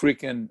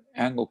freaking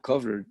angle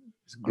covered.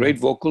 He's a great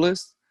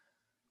vocalist,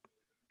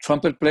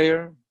 trumpet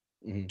player.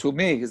 To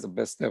me, he's the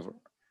best ever.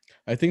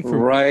 I think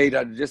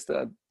just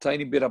a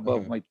tiny bit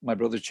above my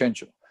brother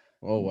Chencho.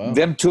 Oh wow!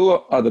 Them two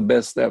are the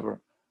best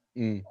ever.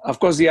 Of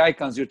course, the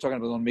icons you're talking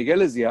about, Don Miguel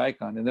is the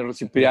icon, and then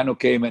Cipriano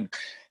came and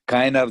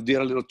kind of did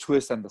a little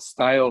twist on the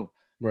style,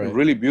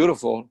 really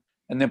beautiful.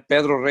 And then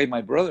Pedro Rey,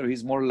 my brother,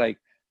 he's more like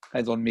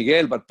Don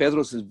Miguel, but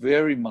Pedro's is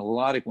very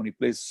melodic when he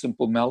plays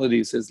simple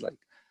melodies. It's like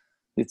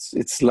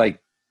it's like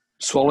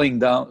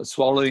swallowing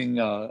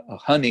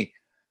honey.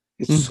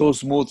 It's so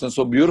smooth and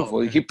so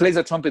beautiful. He plays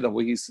the trumpet the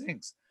way he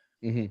sings.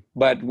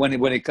 But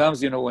when it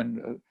comes, you know,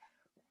 when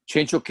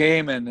Chencho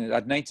came and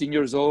at 19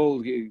 years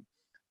old, I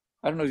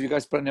don't know if you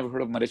guys probably never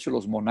heard of Mariachi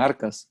Los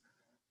Monarcas,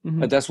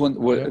 but that's when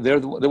they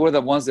were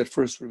the ones that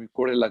first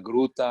recorded La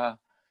Gruta,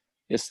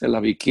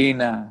 La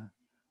Viquina,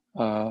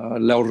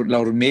 La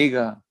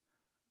Hormiga,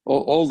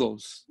 all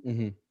those.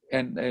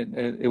 And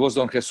it was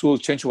Don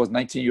Jesus. Chencho was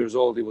 19 years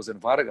old. He was in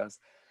Vargas.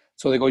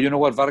 So they go, you know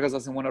what? Vargas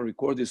doesn't want to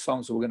record this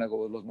song, so we're going to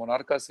go with Los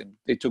Monarcas. And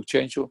they took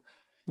Chencho.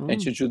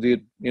 And Chencho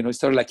did, you know, he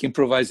started like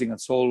improvising on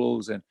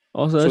solos. And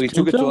so he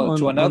took it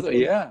to another,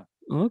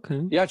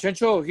 Okay. Yeah,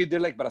 Chencho, he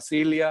did like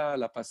Brasilia,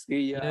 La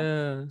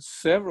Pastilla,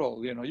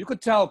 several, you know. You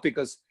could tell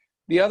because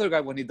the other guy,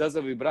 when he does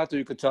the vibrato,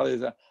 you could tell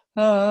he's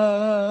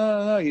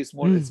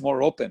it's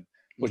more open.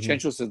 But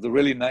Chencho's is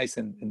really nice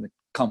and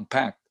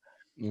compact.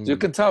 So you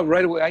can tell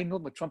right away. I know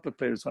my trumpet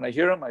players. When I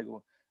hear them, I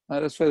go,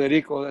 that's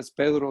Federico, that's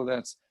Pedro,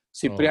 that's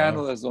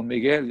Cipriano, that's Don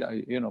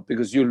Miguel, you know,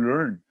 because you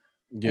learn.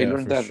 I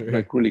learned that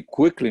like really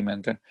quickly,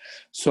 man.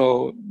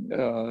 So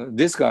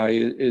this guy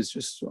is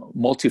just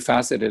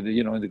multifaceted,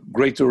 you know, the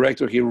great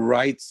director. He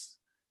writes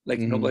like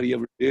nobody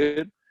ever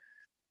did.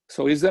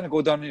 So he's going to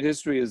go down in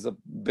history as the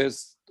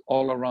best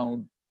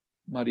all-around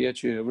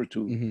mariachi ever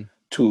to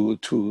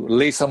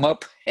lace him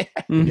up.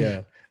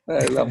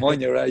 La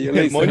moña, right? You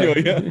lace moño,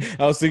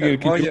 I was thinking,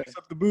 can you lace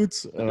up the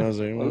boots? And I was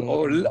like,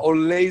 or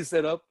lace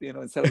it up, you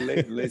know, instead of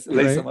lace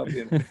them up,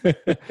 you know.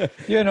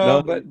 You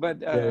know, but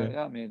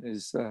I mean,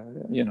 it's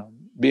you know,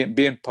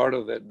 being part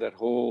of that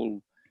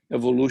whole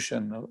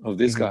evolution of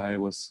this guy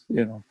was,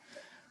 you know,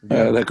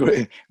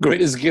 the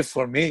greatest gift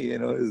for me, you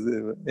know,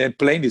 is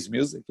playing his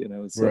music, you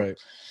know. So,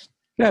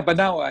 yeah, but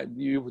now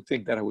you would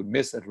think that I would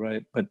miss it,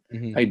 right? But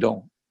I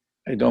don't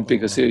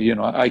because you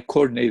know, I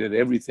coordinated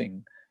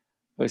everything.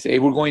 I say, hey,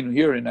 we're going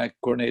here, and I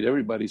coordinate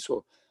everybody.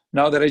 So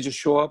now that I just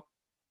show up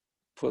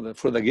for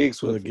the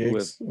gigs with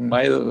these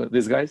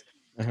guys,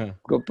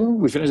 go boom,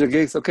 we finish the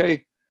gigs.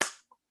 Okay,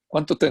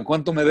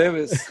 ¿cuánto me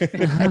debes?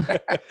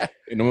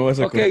 Y no me vas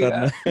a contar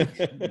nada.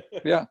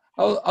 Yeah,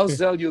 I'll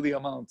sell you the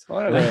amount.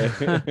 That's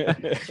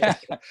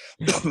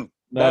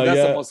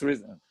the most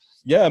reason.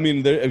 Yeah, I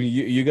mean,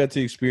 you got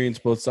to experience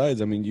both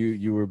sides. I mean,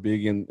 you were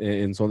big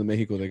in Sol de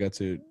Mexico. They got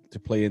to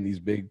play in these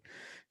big,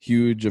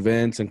 huge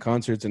events and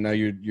concerts, and now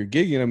you're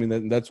gigging. I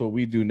mean, that's what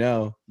we do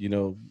now. You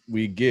know,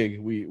 we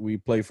gig, we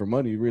play for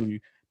money,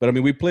 really. But I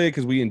mean, we play it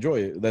because we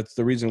enjoy it. That's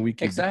the reason we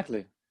keep.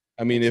 Exactly.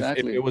 I mean, if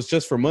it was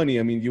just for money,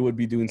 I mean, you would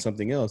be doing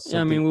something else.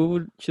 Yeah, I mean, we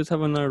would just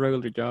have another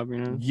regular job, you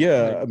know.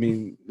 Yeah, I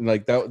mean,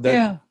 like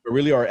that.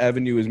 Really, our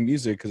avenue is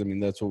music because I mean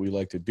that's what we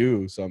like to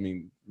do. So I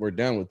mean, we're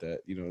down with that.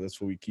 You know,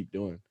 that's what we keep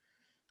doing.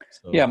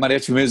 So. Yeah,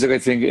 mariachi music. I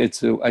think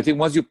it's. I think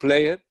once you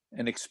play it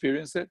and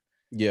experience it,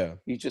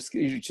 you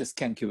just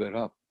can't give it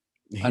up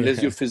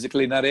unless you're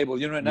physically not able.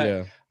 You know, and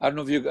I don't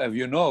know if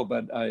you know,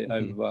 but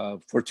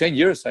I've for 10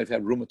 years I've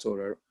had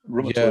rheumatoid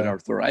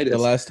arthritis. The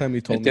last time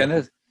you told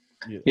me.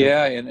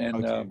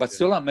 But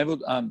still I'm able.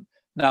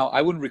 Now I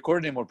wouldn't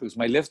record anymore because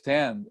my left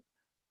hand,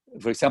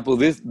 for example,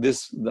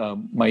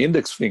 my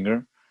index finger,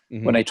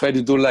 when I try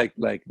to do like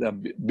the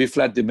B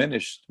flat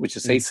diminished, which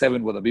is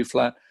A7 with a B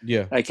flat,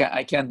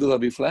 I can't do the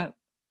B flat,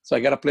 so I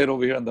got to play it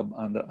over here on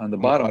the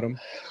bottom.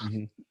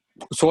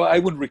 So I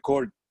wouldn't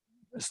record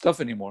stuff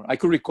anymore. I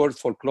could record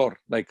folklore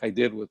like I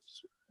did with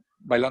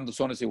Bailando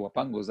Sones y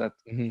Guapangos. That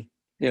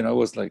you know, it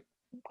was like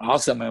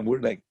awesome, and we're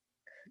like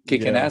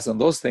kicking ass on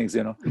those things,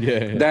 you know.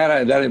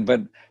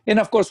 But and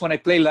of course when I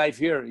play live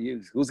here,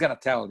 who's gonna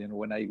tell, you know,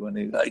 when I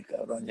like,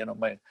 you know,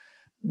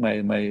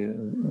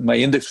 my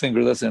index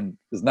finger is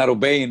not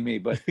obeying me,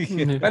 but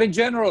but in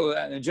general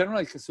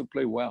I can still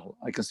play well.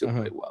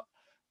 Play well,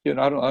 you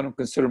know. I don't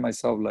consider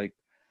myself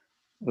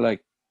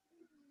like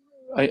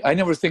I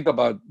never think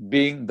about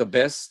being the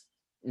best,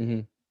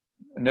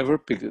 never,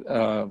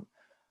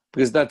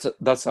 because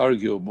that's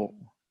arguable.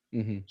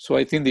 So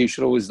I think that you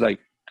should always like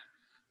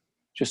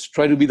just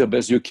try to be the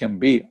best you can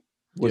be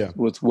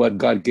with what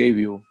God gave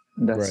you.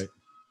 And that's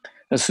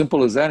as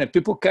simple as that. And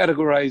people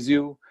categorize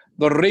you.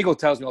 Don Rigo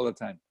tells me all the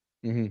time,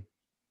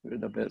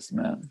 "You're the best,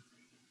 man."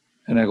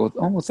 And I go,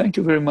 "Oh, well, thank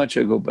you very much."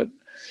 I go, "But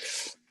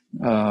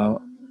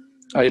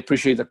I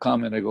appreciate the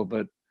comment." I go,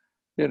 "But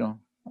you know,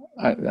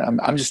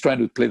 I'm just trying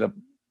to play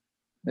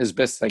as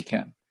best I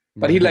can."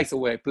 But he likes the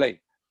way I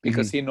play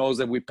because he knows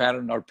that we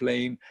pattern our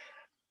playing.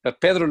 But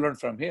Pedro learned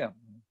from him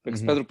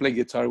because Pedro played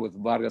guitar with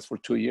Vargas for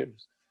 2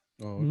 years.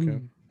 Oh, okay.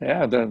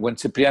 Yeah, when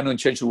Cipriano and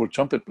Chencho were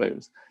trumpet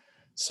players.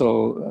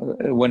 So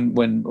when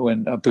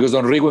because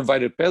Don Rigo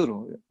invited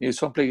Pedro, you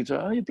saw him play guitar.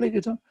 "Oh, you play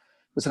guitar?"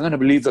 Because I'm going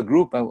to leave the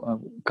group.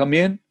 Come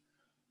in,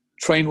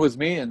 train with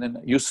me, and then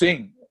you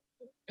sing.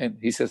 And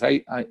he says,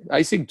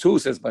 I sing too.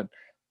 Says, but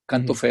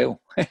canto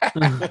feo.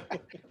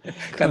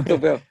 Canto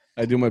feo.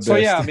 I do my best. So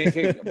yeah, I mean,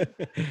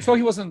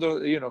 he wasn't,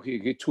 you know,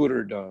 he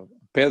tutored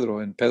Pedro,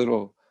 and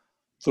Pedro,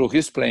 through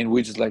his playing,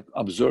 we just like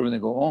observe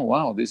and go, "Oh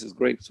wow, this is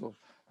great." So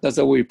that's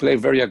the way we play,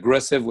 very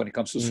aggressive when it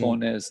comes to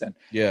sones,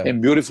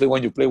 and beautifully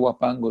when you play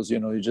guapangos, you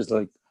know, you just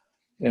like,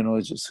 you know,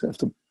 you just have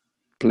to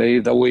play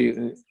that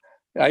way.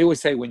 I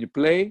always say when you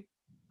play,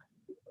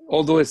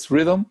 although it's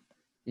rhythm,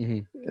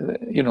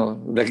 you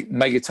know, like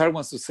my guitar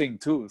wants to sing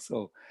too.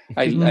 So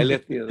I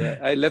let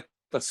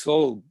the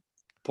soul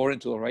pour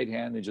into the right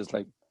hand and just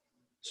like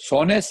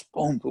sones,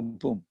 boom, boom,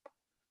 boom.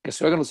 Que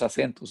se oigan los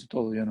acentos y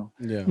todo, you know.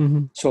 Yeah.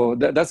 So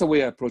that's the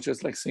way I approach it.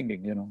 It's like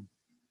singing, you know.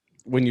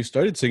 When you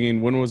started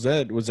singing, when was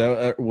that? Was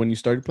that when you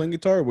started playing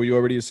guitar, or were you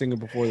already a singer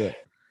before that?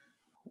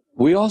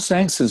 We all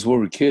sang since we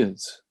were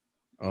kids.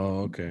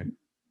 Oh, okay.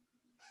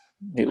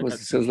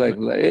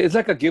 It's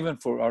like a given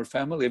for our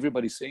family.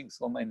 Everybody sings.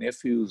 All my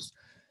nephews,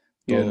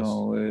 you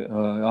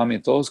know, I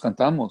mean, todos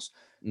cantamos.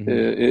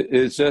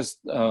 It's just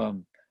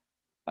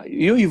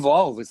you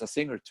evolve as a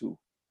singer too.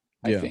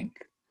 I think,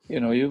 you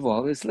know, you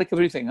evolve. It's like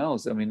everything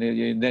else. I mean,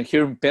 you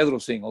hear Pedro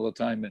sing all the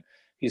time, and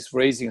he's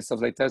phrasing and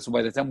stuff like that. So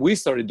by the time we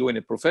started doing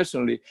it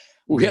professionally,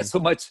 we had so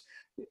much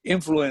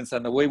influence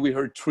on the way we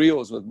heard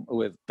trios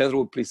with Pedro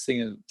would please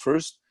sing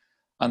first,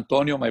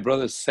 Antonio, my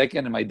brother,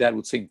 second, and my dad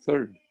would sing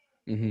third.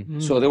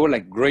 So they were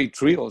like great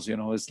trios, you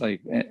know. It's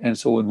like, and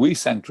so when we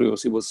sang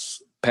trios, it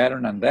was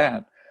patterned on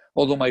that.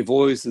 Although my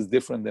voice is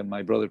different than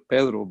my brother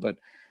Pedro, but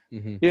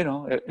you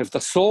know, if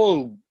the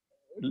soul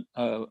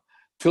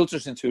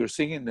filters into your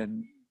singing,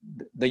 then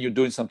you're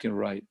doing something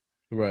right.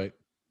 Right.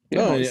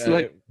 Yeah,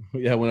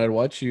 when I'd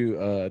watch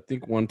you, I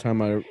think one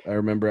time I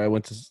remember I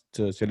went to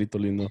Cielito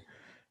Lindo.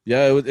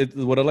 Yeah,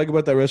 what I like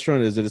about that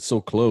restaurant is that it's so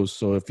close,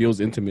 so it feels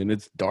intimate.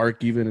 It's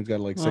dark, even it's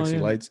got like sexy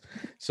lights.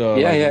 So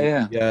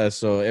yeah.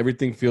 So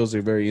everything feels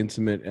like very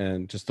intimate,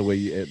 and just the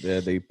way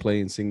they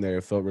play and sing there,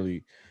 it felt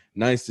really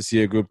nice to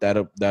see a group that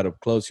up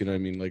close. You know what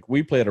I mean? Like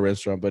we play at a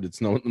restaurant, but it's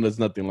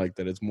nothing like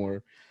that. It's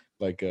more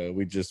like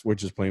we're just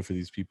playing for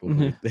these people.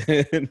 You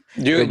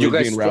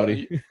guys being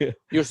rowdy.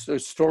 You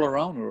stroll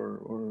around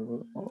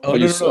or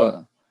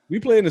no. We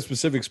play in a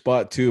specific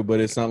spot too, but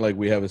it's not like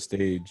we have a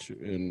stage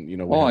and you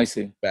know. I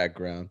see.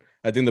 Background.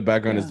 I think the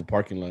background is the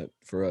parking lot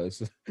for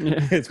us.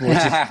 It's more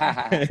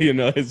just, you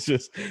know,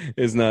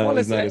 it's not. Well,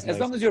 it's not as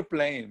long as you're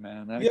playing,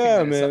 man. Man.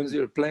 As long as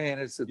you're playing,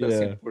 that's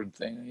the important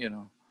thing, you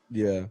know.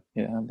 Yeah.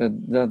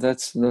 But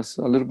that's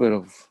a little bit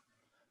of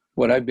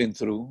what I've been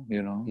through,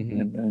 you know,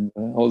 and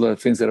all the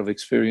things that I've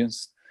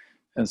experienced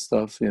and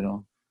stuff, you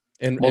know.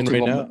 And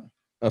right now,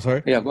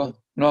 sorry. Yeah, go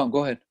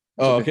ahead.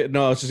 Okay.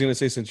 No, I was just gonna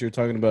say, since you're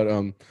talking about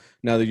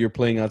now that you're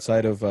playing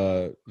outside of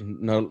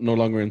no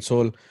longer in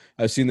Sol,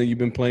 I've seen that you've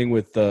been playing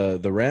with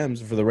the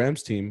Rams for the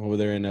Rams team over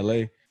there in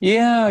LA.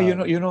 Yeah,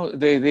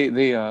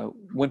 they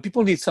when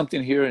people need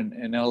something here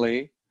in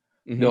LA,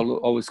 they'll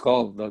always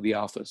call the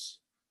office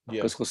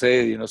because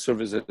Jose,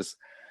 services,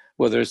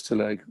 whether it's to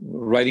like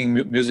writing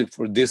music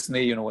for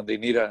Disney, when they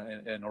need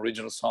an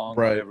original song,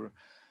 or whatever.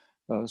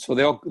 So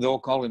they'll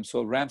call him.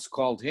 So Rams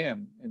called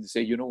him and they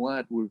say, you know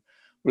what,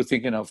 we're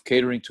thinking of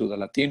catering to the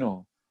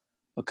Latino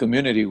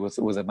community with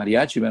a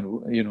mariachi band.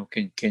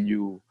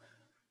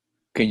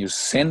 Can you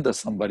send us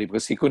somebody,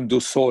 because he couldn't do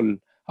Sol.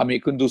 I mean, he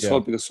couldn't do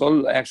Sol because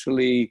Sol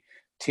actually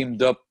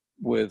teamed up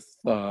with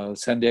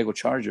San Diego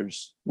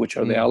Chargers, which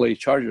are the LA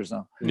Chargers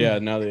now. Yeah,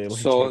 now they.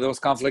 So there was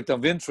conflict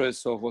of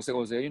interest. So Jose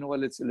goes, you know what?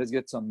 Let's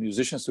get some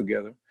musicians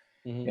together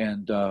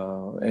and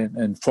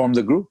form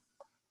the group.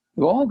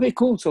 We go, oh, okay,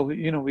 cool. So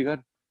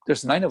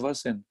there's 9 of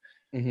us, and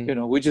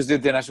we just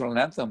did the national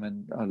anthem,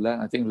 and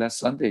I think last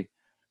Sunday,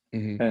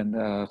 and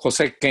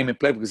Jose came and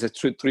played because it's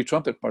 3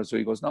 trumpet parts. So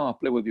he goes, no, I'll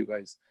play with you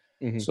guys.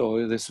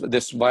 So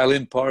this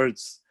violin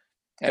parts,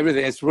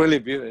 everything. It's really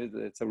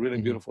beautiful. It's a really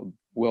beautiful,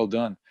 well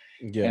done.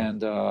 Yeah.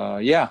 And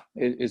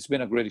it's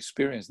been a great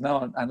experience.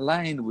 Now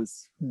online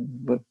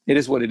but it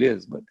is what it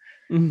is. But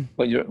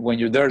when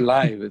you're there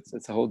live,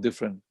 it's a whole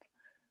different,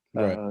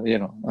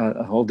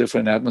 a whole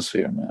different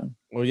atmosphere, man.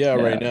 Well,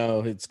 right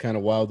now it's kind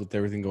of wild with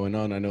everything going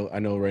on. I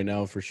know right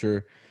now for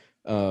sure.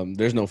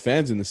 There's no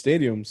fans in the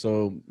stadium,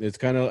 so it's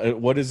kind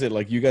of, what is it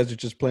like? You guys are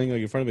just playing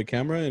like in front of a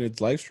camera and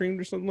it's live streamed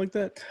or something like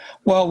that?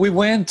 Well, we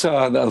went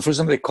the first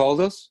time they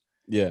called us.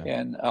 Yeah.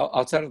 And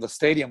outside of the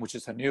stadium, which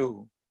is a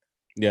new.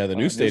 Yeah, the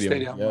new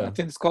stadium. Yeah. I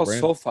think it's called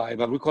SoFi,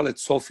 but we call it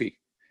Sofi.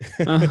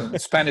 In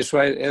Spanish,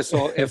 right?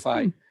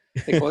 S-O-F-I.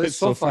 They call it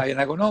SoFi,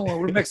 and I go, no,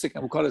 we're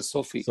Mexican. We call it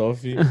Sofi.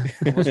 Sofi.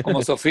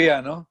 Como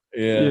Sofia, no?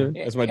 Yeah,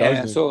 that's my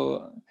dog's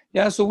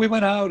name. So we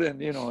went out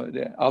and,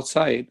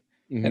 outside,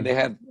 and they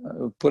had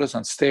put us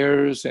on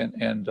stairs,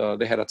 and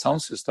they had a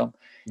sound system.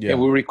 Yeah.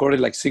 And we recorded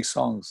like 6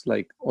 songs,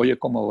 like Oye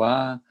Como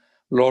Va,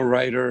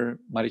 Lowrider,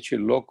 Mariachi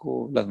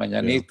Loco, Las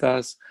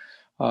Mañanitas,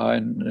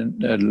 and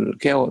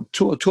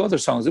 2 other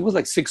songs. It was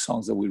like 6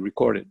 songs that we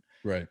recorded.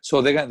 Right.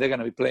 So they're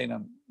gonna be playing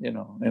them,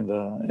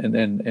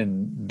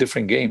 in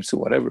different games or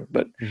whatever.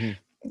 But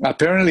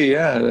apparently,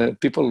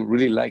 people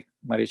really like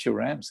Mariachi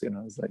Rams.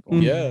 It's like,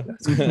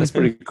 that's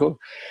pretty cool.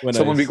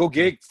 When we go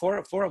gig, four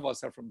of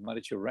us are from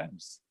Mariachi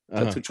Rams.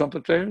 The 2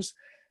 trumpet players.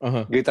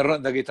 The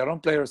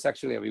guitarron player is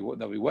actually a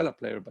vihuela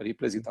player, but he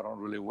plays guitarron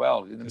really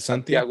well.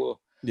 Santiago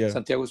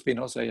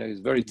Espinosa is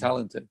very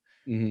talented,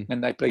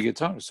 and I play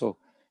guitar. So.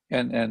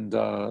 And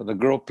the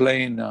girl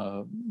playing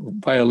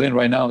violin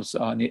right now is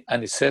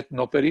Anisette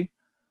Noperi,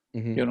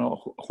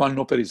 Juan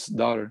Noperi's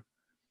daughter.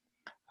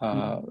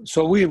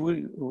 So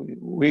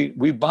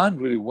we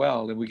bond really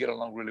well, and we get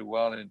along really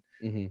well.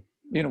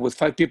 And with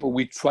 5 people,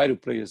 we try to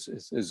play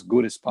as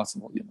good as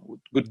possible.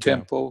 With good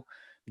tempo,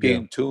 be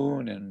in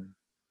tune, and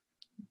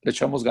le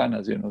echamos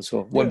ganas.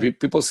 So when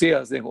people see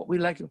us, they go, "We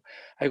like you."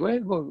 I go,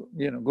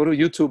 go to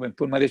YouTube and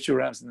put Mariachi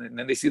Rams, and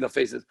then they see the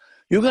faces.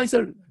 You guys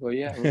are, I go,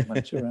 yeah, we're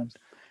Mariachi Rams.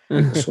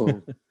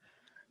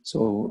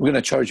 So we're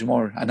gonna charge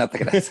more.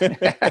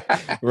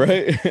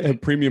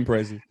 Right? Premium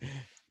prices.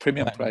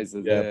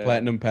 Prices. Yeah,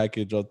 platinum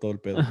package, all todo el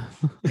pedo.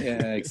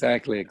 Yeah,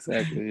 exactly.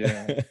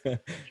 Yeah.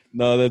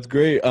 No, that's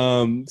great.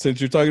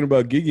 Since you're talking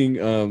about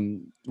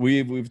gigging,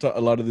 we've talked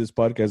a lot of this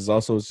podcast is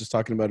also just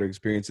talking about our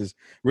experiences.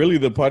 Really,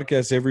 the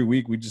podcast every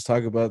week we just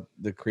talk about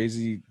the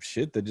crazy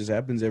shit that just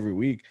happens every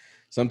week.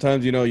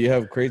 Sometimes you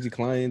have crazy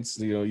clients.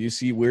 You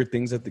see weird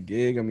things at the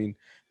gig. I mean,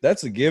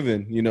 that's a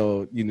given.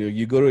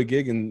 You go to a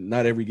gig and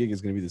not every gig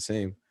is going to be the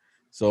same.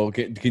 So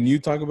can you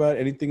talk about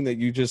anything that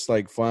you just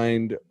like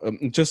find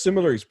just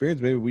similar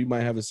experience? Maybe we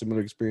might have a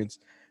similar experience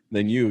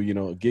than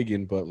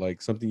gigging, but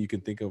like something you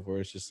can think of where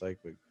it's just like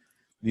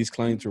these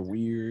clients are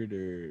weird,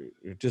 or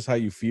just how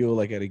you feel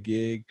like at a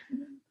gig,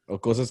 or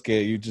cosas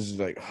que you just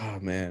like, oh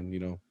man,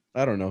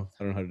 I don't know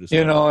how to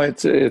describe.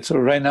 It's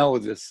right now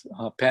with this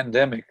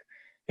pandemic,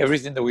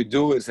 everything that we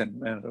do is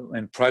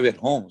in private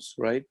homes,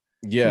 right?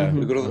 Yeah,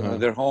 we go to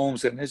their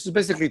homes, and it's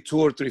basically 2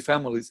 or 3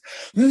 families,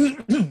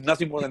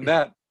 nothing more than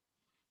that.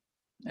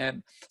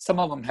 And some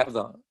of them have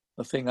the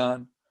thing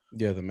on.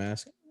 Yeah, the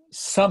mask.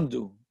 Some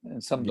do,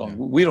 and some don't.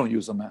 We don't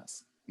use a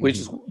mask. We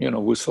just,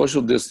 we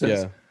social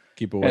distance. Yeah,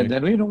 keep away. And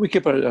then, we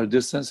keep our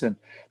distance. And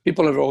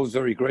people are always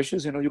very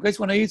gracious. You guys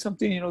want to eat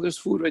something? There's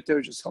food right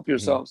there. Just help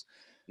yourselves.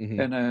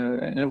 And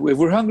if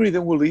we're hungry,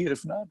 then we'll eat.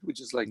 If not, we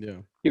just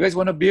you guys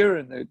want a beer?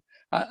 And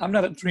I'm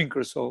not a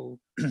drinker, so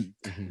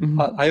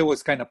I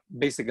always kind of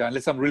basic guy.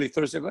 Unless I'm really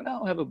thirsty, I go, no,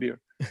 I'll have a beer.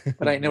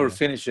 But I never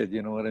finish it,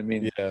 you know what I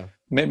mean? Yeah.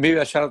 Maybe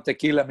a shot of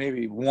tequila,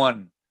 maybe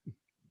 1.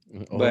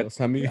 But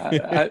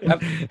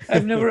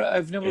I've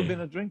never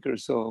been a drinker.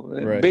 So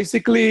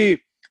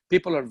basically,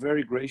 people are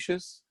very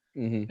gracious.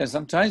 And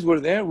sometimes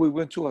we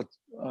went to a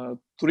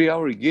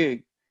 3-hour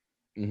gig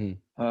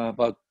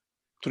about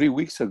 3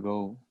 weeks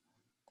ago,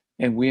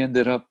 and we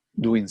ended up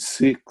doing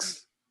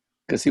 6.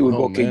 Because he would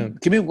go,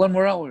 give me 1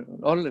 more hour.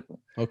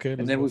 Okay.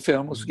 And then we felt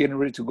almost getting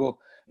ready to go.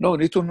 No,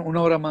 need to 1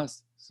 hora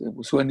más.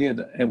 So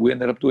and we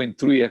ended up doing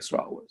 3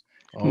 extra hours.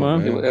 Oh,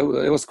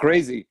 it was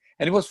crazy.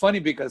 And it was funny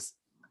because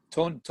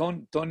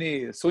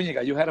Tony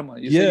Zuniga, you had him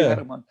on. You said you had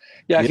him on.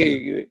 Yeah,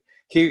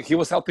 he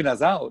was helping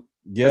us out.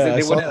 Yeah,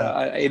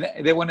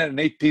 they wanted an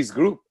 8-piece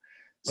group.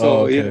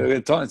 So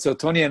so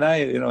Tony and I,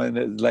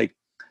 and like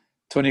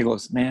Tony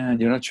goes, man,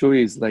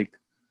 Chewy is like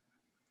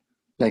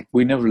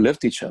we never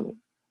left each other.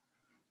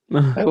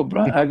 I go,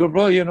 bro,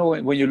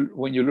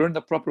 when you learn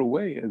the proper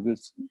way,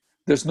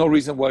 there's no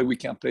reason why we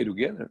can't play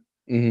together.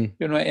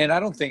 Mm-hmm. And I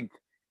don't think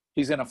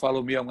he's gonna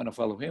follow me. I'm gonna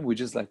follow him. We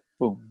just like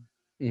boom,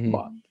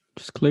 bond.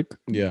 Just click.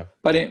 Yeah.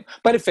 But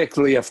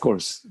effectively, of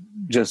course,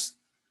 just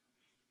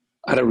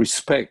out of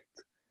respect,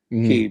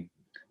 he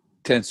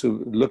tends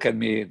to look at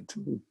me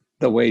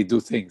the way I do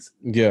things.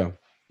 Yeah.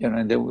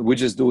 And then we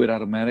just do it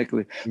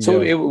automatically. So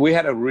we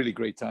had a really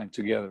great time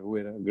together. We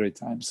had a great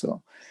time.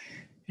 So,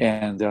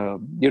 and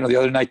the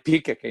other night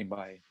Pique came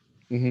by.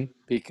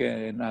 Pique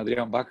and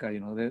Adrian Baca,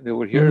 they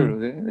were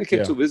here. They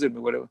came to visit me,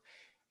 whatever.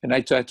 And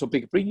I told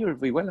Pique, bring your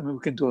vihuela. We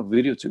can do a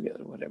video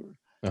together, whatever.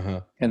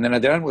 And then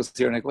Adrian was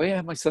here, and I go,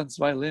 yeah, my son's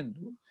violin.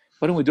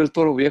 Why don't we do el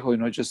toro viejo,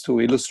 just to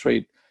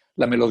illustrate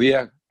la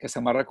melodía que se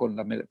amarra con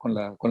la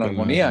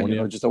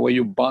armonía, just the way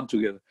you bond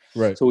together.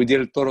 Right. So we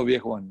did el toro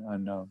viejo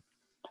on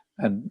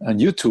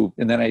YouTube,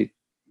 and then I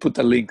put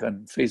the link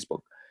on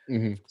Facebook.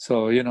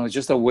 So,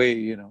 just a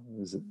way,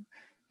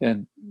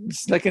 and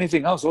it's like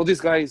anything else. All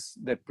these guys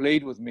that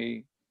played with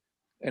me,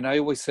 and I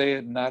always say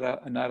it, not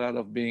out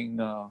of being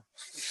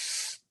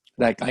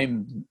like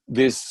I'm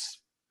this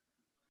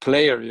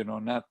player,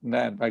 not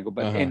I go,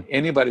 but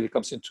anybody that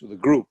comes into the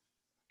group,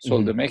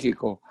 Sol de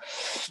Mexico,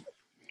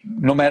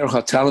 no matter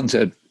how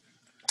talented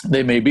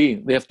they may be,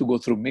 they have to go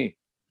through me.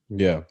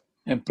 Yeah.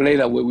 And play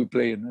that way we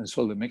play in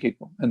Sol de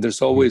Mexico. And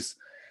there's always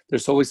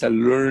a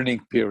learning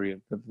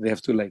period that they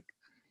have to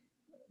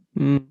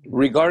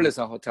regardless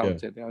of how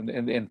talented they are.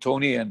 And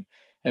Tony and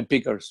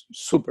Pique are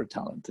super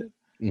talented,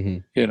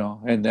 and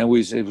then it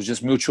was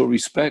just mutual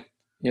respect,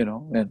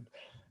 and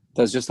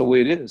that's just the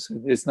way it is.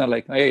 It's not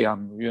like, hey,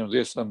 I'm,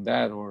 this, I'm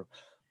that, or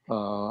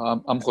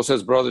I'm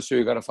Jose's brother, so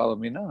you got to follow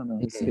me. No.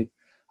 It's like,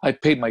 I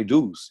paid my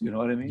dues, you know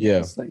what I mean? Yeah.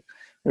 It's like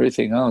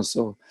everything else.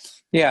 So,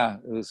 yeah,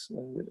 it was,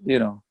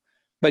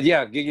 But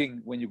yeah,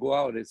 gigging, when you go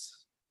out,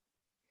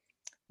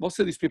 most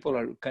of these people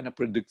are kind of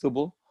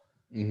predictable,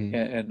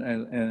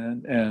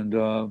 and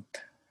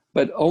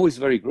but always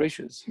very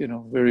gracious,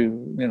 very,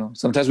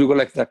 sometimes we go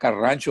like the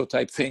Carrancho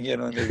type thing,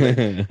 and there's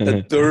like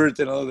the dirt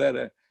and all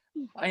that.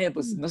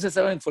 No se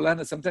saben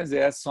fulana, sometimes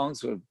they ask songs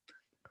from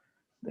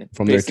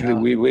their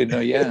town. We know,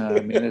 I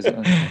mean,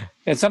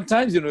 and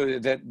sometimes,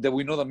 that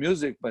we know the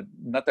music, but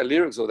not the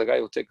lyrics, or the guy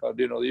will take out,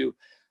 you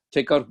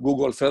take out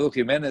Google Alfredo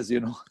Jimenez,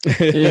 Google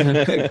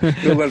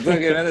Alfredo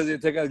Jimenez, you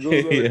take out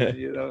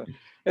Google,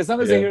 as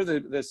long as they hear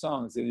the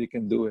songs, you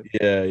can do it.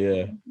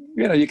 Yeah.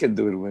 You can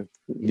do it with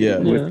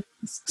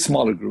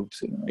smaller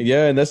groups.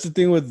 Yeah, and that's the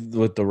thing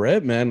with the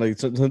rep, man. Like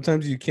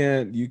sometimes you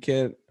can't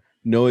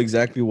know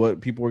exactly what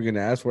people are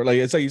gonna ask for. Like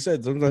it's like you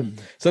said,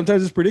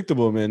 sometimes it's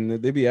predictable, man.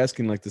 They be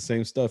asking like the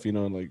same stuff,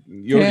 like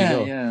you already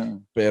know. Yeah.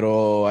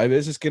 Pero hay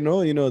veces que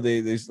no, they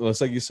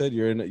it's like you said,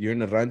 you're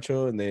in a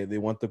rancho and they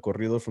want the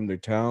corrido from their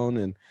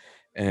town,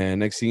 and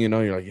next thing you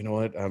know, you're like, you know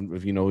what?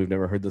 If we've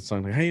never heard that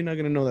song, like, how you not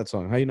gonna know that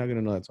song? How you not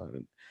gonna know that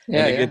song?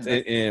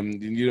 And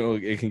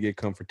it can get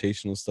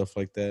confrontational, stuff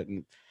like that.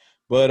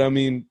 But I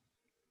mean,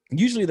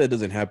 usually that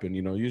doesn't happen.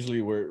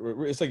 Usually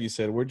we're it's like you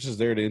said, we're just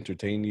there to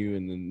entertain you,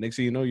 and then next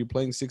thing you know, you're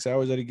playing 6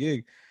 hours at a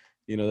gig.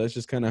 That's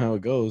just kind of how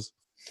it goes.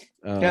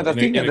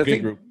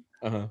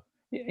 The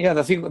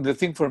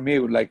thing for me,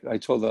 like I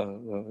told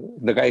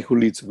the guy who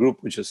leads the group,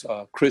 which is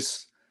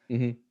Chris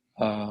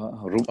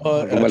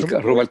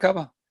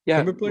Rubalcaba.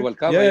 Yeah,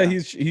 Rubalcaba. Yeah,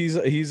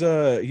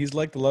 he's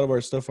liked a lot of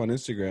our stuff on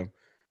Instagram.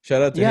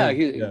 Shout out to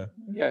him.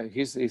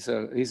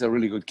 He's a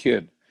really good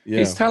kid. Yeah.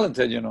 He's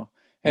talented,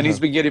 and he's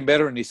been getting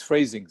better in his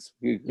phrasings.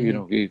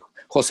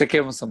 Jose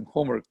gave him some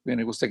homework,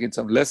 he was taking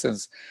some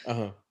lessons.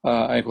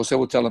 And Jose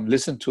would tell him,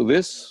 listen to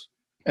this,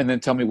 and then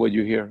tell me what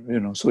you hear.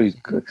 So he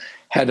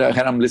had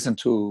him listen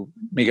to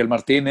Miguel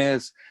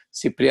Martinez,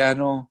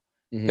 Cipriano,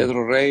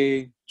 Pedro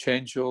Rey,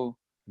 Chencho.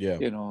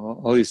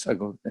 All these. I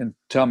go, and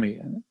tell me.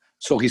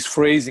 So his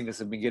phrasing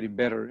has been getting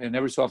better, and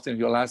every so often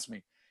he'll ask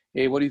me,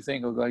 hey, what do you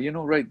think? I go,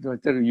 right, I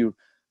tell you,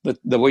 but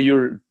the way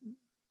you're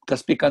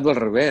picando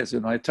al revés,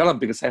 I tell him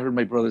because I heard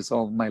my brothers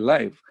all my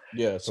life.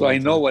 Yeah. So I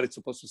know what it's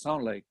supposed to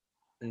sound like.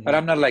 But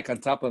I'm not like on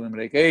top of them,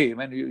 like, hey,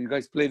 man, you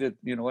guys played it,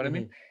 you know what I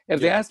mean? If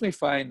they ask me,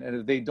 fine, and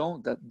if they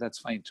don't, that's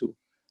fine too.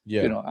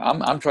 Yeah.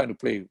 I'm trying to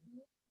play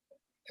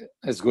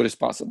as good as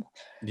possible.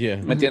 Yeah.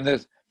 ¿Me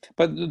entiendes?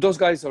 But those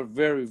guys are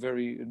very,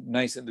 very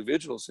nice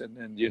individuals,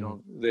 and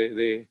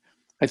they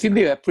I think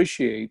they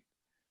appreciate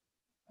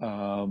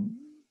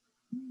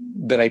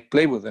that I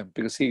play with them,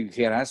 because he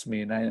had asked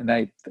me, and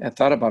I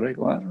thought about it. I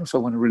go, I don't know if I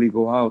want to really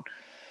go out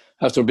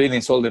after being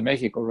in Sol de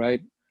Mexico,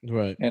 right?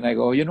 Right. And I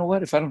go, you know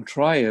what? If I don't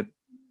try it,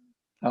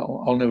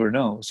 I'll never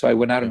know. So I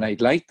went out and I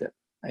liked it.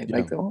 I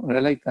liked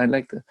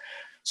it.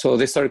 So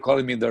they started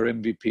calling me their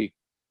MVP.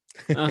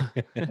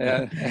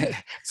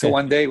 So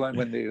one day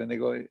when they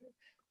go,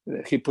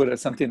 he put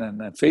something on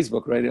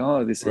Facebook, right?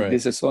 Oh, this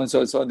is so and so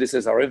and so. This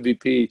is our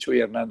MVP,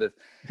 Chuy Hernandez.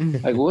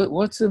 I go,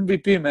 what's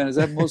MVP, man? Is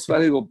that most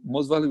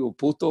valuable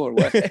puto or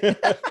what?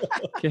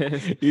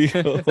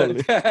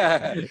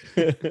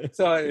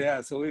 So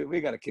yeah, so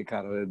we got a kick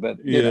out of it.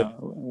 But you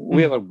know,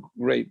 we have a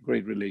great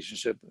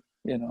relationship.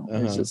 You know,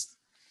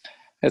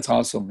 it's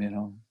awesome. You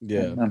know,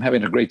 and I'm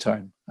having a great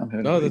time.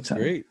 That's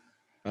great.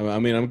 I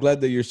mean, I'm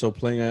glad that you're still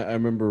playing. I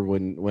remember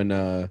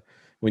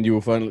when you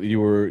were finally you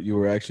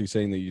were actually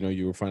saying that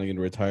you were finally going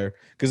to retire,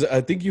 because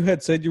I think you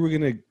had said you were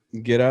going to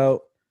get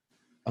out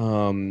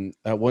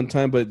at one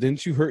time, but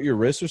didn't you hurt your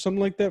wrist or something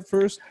like that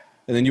first?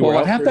 And then you were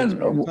what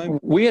happened?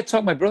 We had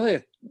talked. My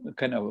brother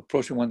kind of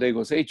approached me one day.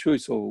 Goes, "Hey,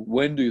 Chuy, so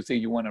when do you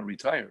think you want to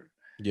retire?"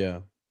 Yeah.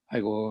 I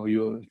go,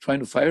 "You're trying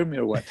to fire me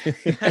or what?"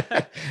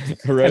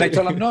 Right. And I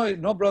told him,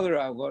 "No, brother.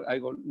 I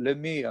go. Let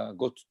me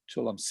go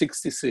till I'm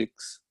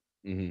 66.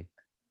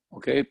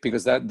 Okay,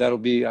 because that'll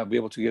be I'll be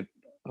able to get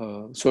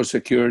Social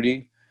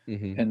Security,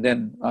 and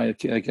then I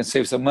can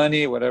save some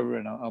money, whatever,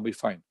 and I'll be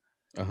fine.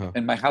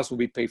 And my house will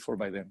be paid for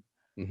by then."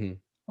 I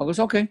goes,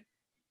 "Okay."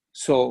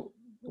 So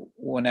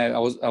when I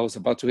was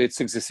about to hit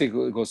 66,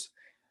 it goes,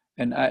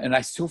 and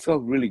I still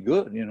felt really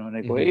good, you know. And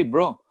I go, "Hey,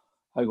 bro,"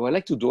 I go, "I'd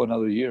like to do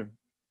another year."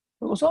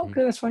 I goes,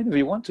 "Okay, that's fine if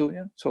you want to."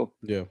 Yeah. So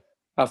yeah,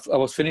 I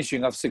was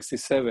finishing up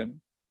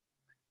 67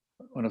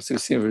 when I was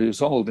 67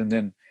 years old, and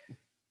then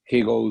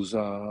he goes,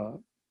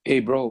 "Hey,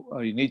 bro,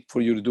 I need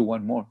for you to do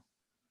one more."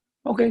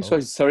 Okay, so I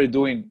started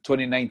doing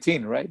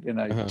 2019, right? And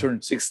I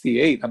turned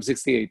 68. I'm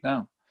 68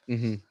 now.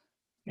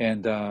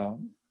 And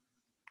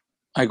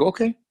I go,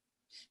 okay.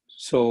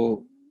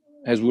 So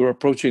as we were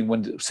approaching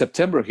when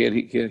September hit,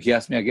 he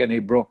asked me again, "Hey,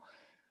 bro,"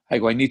 I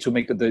go, I need to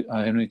make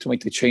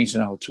the change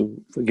now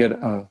to get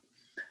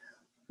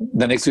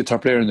the next guitar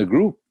player in the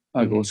group.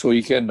 I go, so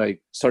you can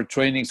like start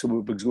training. So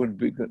we're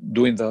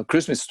doing the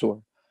Christmas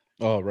tour.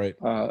 Oh, right.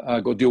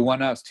 I go, "Do you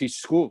want us to teach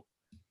school?"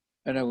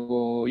 And I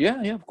go,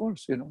 yeah, of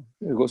course, you know.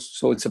 It goes,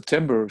 so in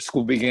September,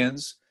 school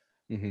begins.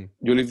 You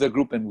leave the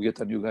group and we get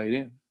a new guy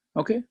in.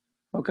 Okay,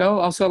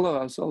 I'll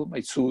sell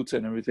my suits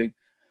and everything.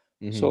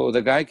 So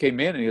the guy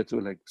came in and he had to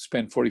like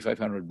spend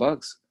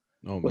 $4,500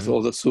 with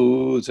all the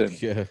suits and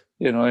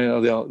you know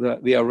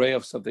the array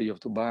of stuff that you have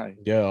to buy.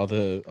 Yeah, all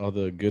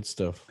the good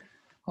stuff.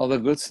 All the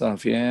good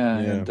stuff, yeah.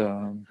 And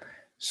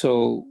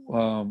so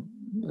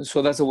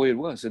that's the way it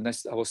was. And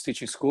I was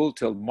teaching school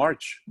till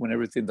March when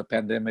the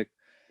pandemic.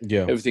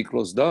 Everything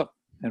closed up,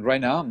 and right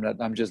now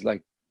I'm just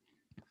like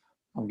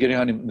I'm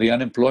getting the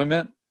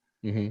unemployment,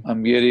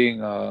 I'm getting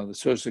the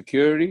Social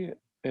Security,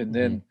 and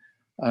then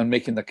I'm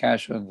making the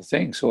cash on the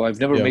thing. So I've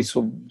never made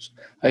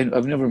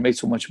I've never made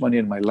so much money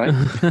in my life.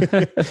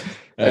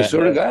 I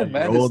swear to God,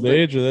 man. Old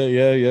age, or that,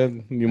 yeah.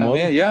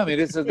 I mean,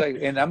 it's just like,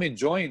 and I'm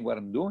enjoying what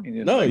I'm doing.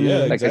 You know?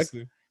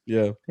 Exactly.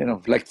 You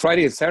know, like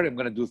Friday and Saturday, I'm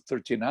going to do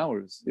 13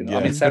 hours. You know,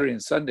 I mean Saturday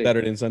and Sunday.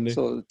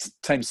 So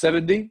times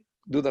 70.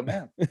 Do the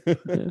math.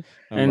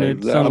 And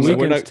it's on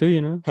weekends too,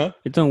 you know.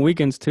 It's on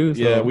weekends too. So.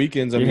 Yeah,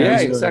 weekends. I mean,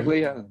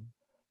 exactly. Yeah.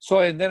 So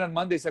and then on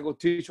Mondays I go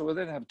teach over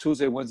there. And I have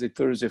Tuesday, Wednesday,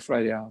 Thursday,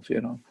 Friday off. You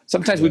know.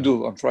 Sometimes we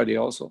do on Friday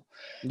also.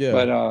 Yeah.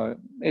 But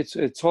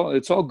it's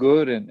all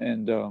good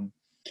and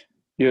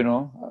you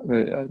know,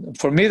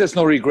 for me there's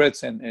no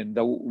regrets and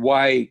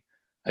why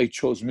I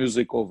chose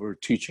music over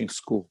teaching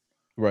school.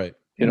 Right.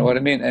 You know what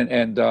I mean?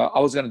 And I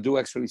was gonna do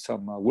actually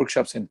some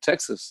workshops in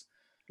Texas.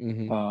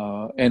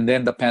 And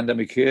then the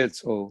pandemic hit.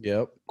 So,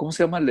 ¿cómo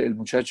se llama el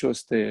muchacho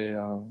the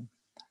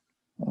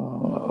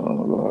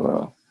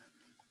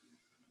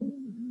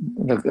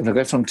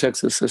guy from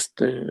Texas?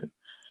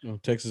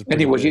 Texas.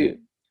 Anyway,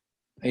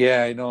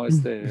 I know.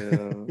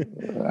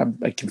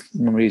 I can't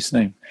remember his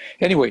name.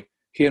 Anyway,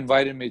 he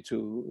invited me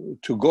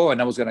to go, and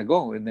I was gonna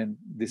go, and then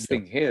this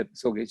thing hit.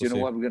 So, you know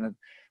what? We're gonna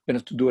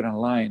have to do it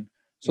online.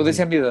 So they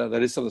sent me the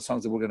list of the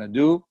songs that we're gonna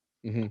do.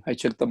 I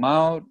checked them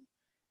out.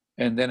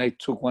 And then I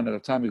took one at a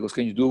time. He goes,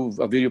 "Can you do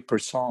a video per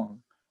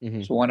song?"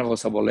 So one of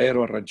us, a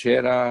bolero, a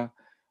ranchera,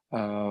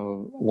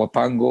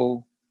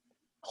 huapango,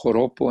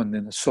 joropo, and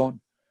then a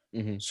son.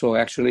 So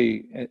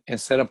actually,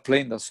 instead of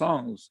playing the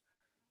songs,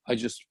 I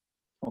just,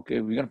 we're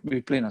going to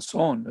be playing a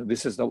song.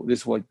 This is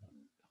what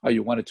how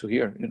you wanted to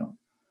hear, you know.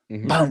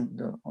 Bam!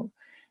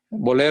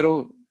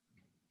 Bolero,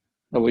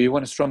 the way you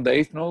want to strum the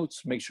eighth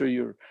notes, make sure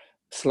your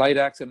slide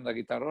accent on the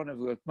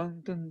guitarrón,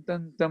 pam, dun,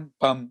 dun, dun,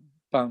 pam,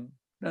 pam,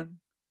 dun.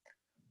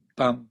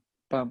 Pam,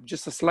 pam,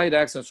 just a slight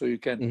accent so you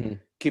can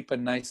keep it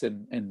nice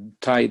and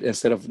tight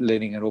instead of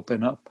letting it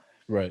open up.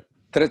 Right.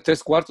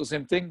 Tres cuartos,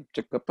 same thing.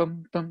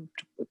 Pam, pam,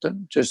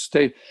 just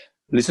stay.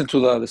 Listen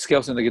to the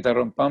scales in the guitar.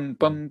 Pam,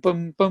 pam,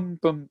 pam, pam,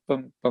 pam,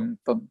 pam, pam,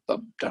 pam,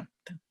 pam, dun,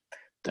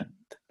 dun.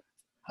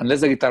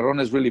 Unless the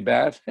guitarron is really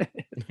bad,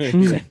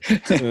 then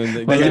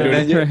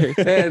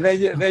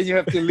you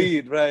have to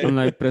lead, right?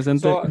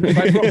 So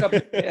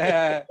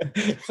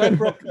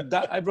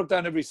I broke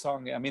down every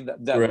song. I mean,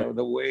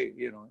 the way,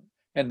 you know,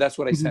 and that's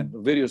what I sent the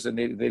videos, and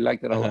they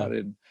liked it a lot.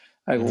 And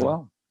I go,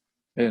 wow,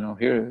 you know,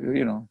 here,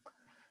 you know,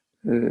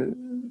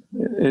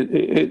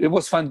 it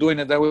was fun doing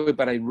it that way,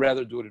 but I'd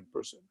rather do it in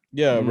person.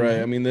 Yeah,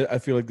 right. I mean, I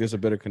feel like there's a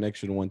better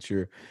connection once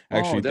you're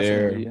actually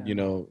there. Yeah. You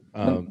know,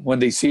 when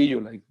they see you,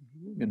 like,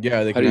 you know,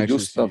 yeah, they how can do you do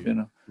actually stuff, see you. You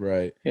know.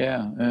 Right.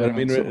 Yeah. But I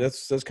mean,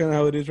 that's kind of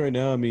how it is right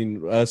now. I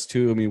mean, us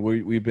too. I mean,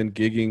 we've been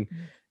gigging,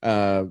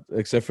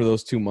 except for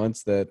those 2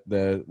 months that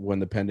when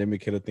the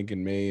pandemic hit, I think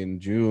in May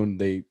and June,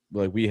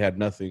 we had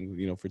nothing,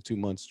 you know, for 2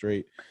 months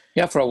straight.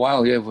 Yeah, for a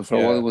while. Yeah, for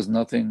a while it was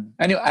nothing.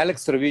 Anyway,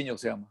 Alex Trevino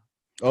se llama.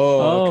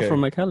 Oh, okay.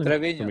 From McAllen.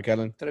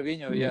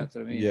 Trevino, yeah,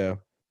 Trevino. Yeah.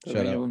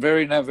 Shout out.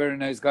 Very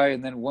nice guy.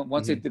 And then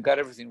once they got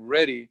everything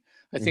ready,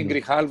 I think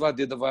Grijalva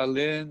did the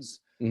violins.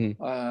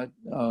 I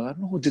don't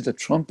know who did the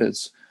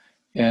trumpets.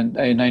 And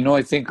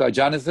I think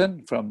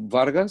Jonathan from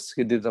Vargas,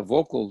 he did the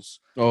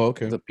vocals. Oh,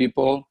 okay. The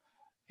people.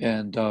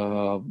 And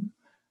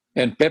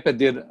Pepe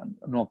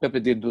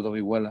didn't do the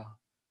vihuela.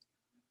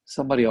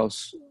 Somebody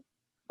else.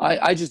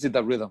 I just did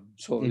the rhythm.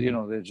 So, you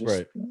know, they're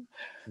just...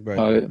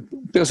 Right.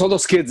 Because all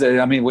those kids,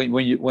 I mean,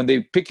 when they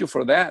pick you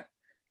for that,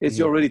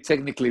 it's already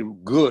technically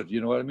good. You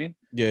know what I mean?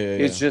 Yeah.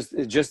 It's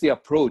just the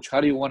approach.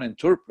 How do you want to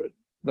interpret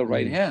the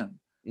right hand?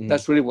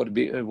 That's really what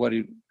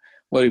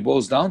it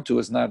boils down to.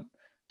 It's not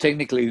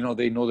technically, you know,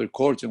 they know their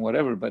chords and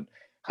whatever, but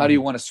how do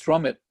you want to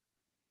strum it?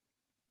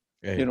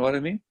 You know what I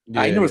mean?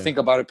 I never think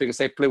about it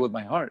because I play with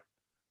my heart.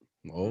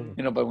 Oh.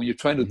 You know, but when you're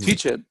trying to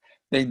teach it,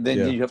 then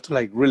you have to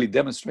like really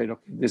demonstrate.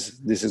 Okay,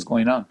 this is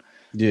going on.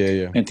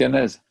 Yeah.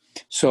 ¿Entiendes?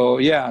 So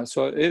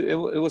it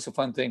was a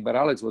fun thing. But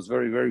Alex was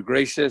very, very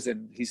gracious,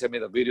 and he sent me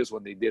the videos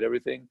when they did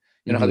everything.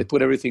 You know how they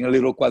put everything in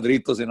little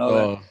cuadritos and all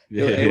that.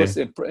 Yeah.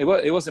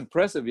 It was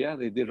impressive. Yeah,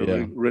 they did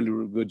a really,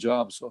 really good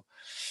job. So,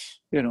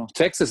 you know,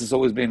 Texas has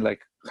always been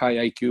like high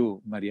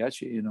IQ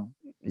mariachi. You know.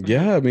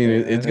 Yeah, I mean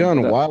it's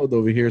gone wild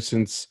over here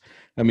since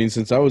I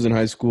was in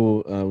high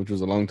school, which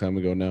was a long time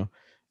ago now.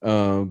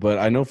 But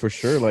I know for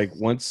sure, like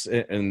once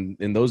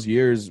in those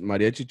years,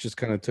 mariachi just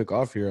kind of took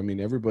off here. I mean,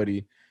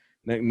 everybody.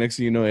 Next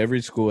thing you know, every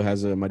school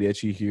has a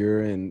mariachi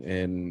here,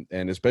 and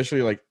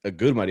especially like a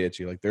good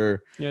mariachi. Like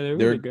they're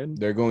really good.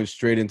 They're going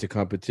straight into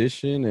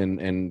competition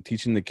and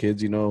teaching the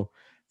kids, you know,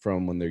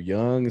 from when they're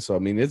young. So I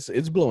mean,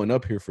 it's blowing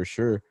up here for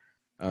sure.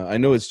 I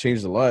know it's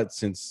changed a lot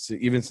since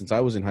I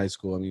was in high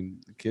school. I mean,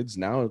 kids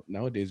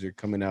nowadays are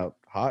coming out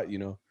hot. You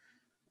know,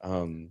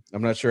 I'm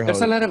not sure how.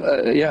 There's a lot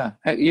of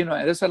you know,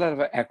 there's a lot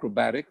of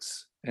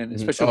acrobatics. And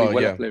especially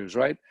vihuela players,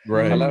 right?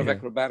 Right. A lot of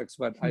acrobatics,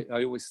 but I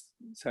always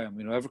say,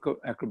 you know,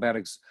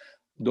 acrobatics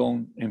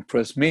don't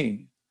impress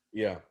me.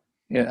 Yeah.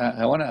 Yeah,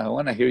 I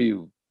wanna hear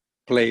you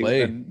play.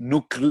 The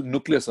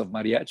nucleus of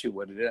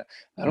mariachi.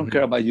 I don't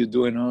care about you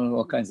doing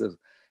all kinds of,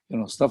 you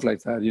know, stuff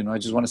like that. You know, I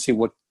just want to see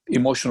what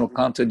emotional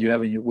content you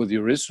have with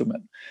your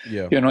instrument.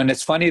 Yeah. You know, and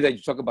it's funny that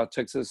you talk about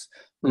Texas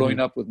blowing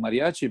up with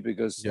mariachi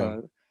because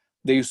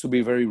they used to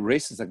be very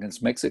racist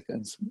against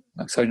Mexicans.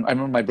 So I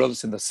remember my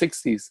brothers in the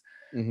 60s.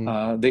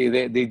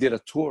 They did a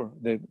tour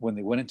when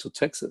they went into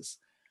Texas,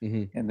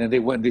 and then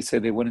they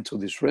said they went into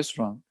this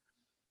restaurant,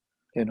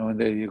 you know, and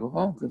they go,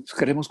 oh,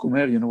 queremos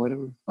comer, you know,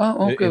 whatever.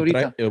 Oh, okay,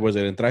 ahorita. Was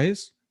it in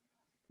trajes?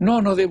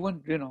 No, they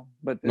weren't, you know,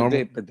 but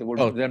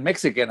they're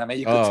Mexican. I mean,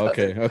 you could tell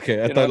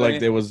okay. I thought like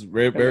there was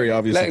very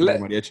obvious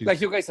like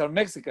you guys are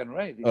Mexican,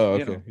 right? Oh, okay,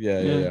 you know?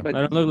 Yeah. But, I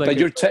don't look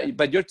like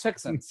but you're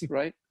Texans,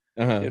 right?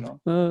 You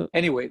know.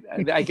 Anyway,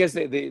 I guess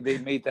they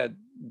made that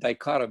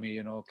dichotomy,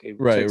 you know. Okay,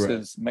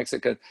 Texans,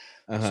 Mexican.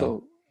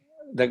 So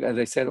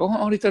they said, "Oh,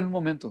 ahorita en un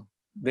momento."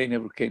 They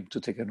never came to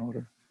take an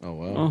order. Oh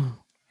wow.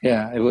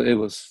 Yeah, it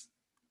was.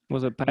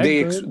 Was it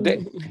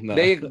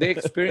they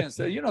experienced,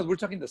 you know, we're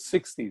talking the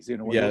 60s, you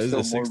know, when there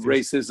was still more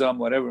racism,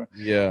 whatever.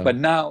 Yeah. But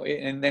now,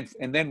 and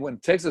then when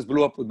Texas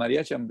blew up with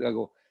mariachi, I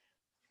go,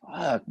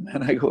 fuck,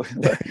 man. I go,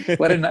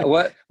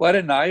 what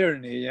an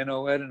irony, you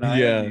know,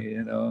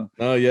 you know.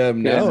 Oh, yeah.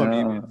 Now, I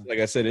mean, like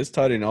I said, it's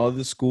taught in all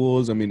the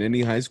schools. I mean,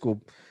 any high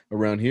school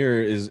around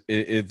here is,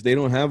 if they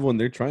don't have one,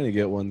 they're trying to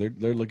get one.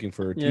 They're looking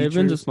for teachers.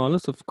 Even the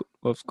smallest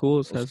of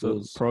schools has a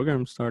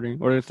program starting,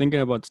 or they're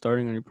thinking about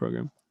starting a new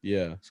program.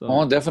 Yeah.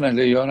 So.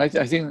 Definitely. You know, and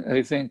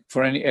I think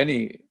for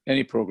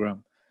any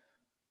program,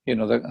 you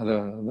know,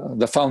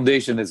 the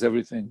foundation is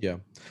everything. Yeah.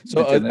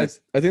 So I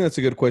think that's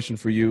a good question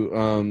for you.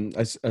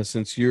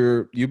 Since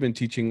you've been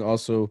teaching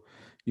also,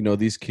 you know,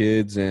 these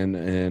kids and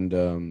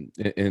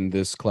in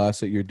this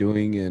class that you're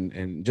doing,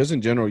 and just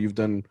in general, you've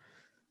done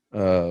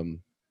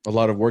a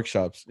lot of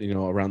workshops, you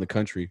know, around the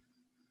country.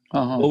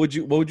 What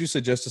would you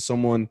suggest to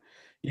someone,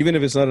 even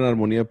if it's not an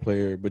armonía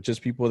player, but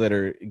just people that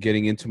are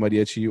getting into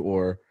mariachi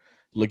or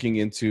looking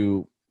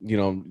into, you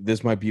know,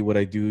 this might be what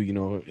I do, you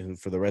know, and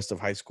for the rest of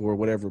high school or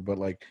whatever, but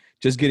like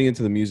just getting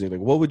into the music, like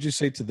what would you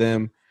say to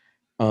them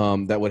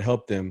that would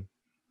help them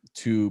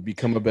to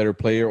become a better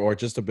player or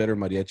just a better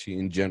mariachi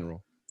in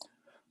general?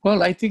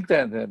 Well, I think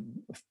that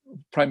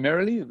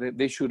primarily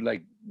they should,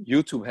 like,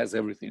 YouTube has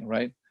everything,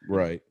 right?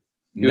 Right.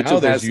 now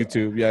there's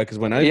YouTube, because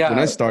when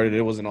I started,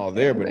 it wasn't all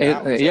there, but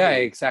now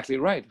exactly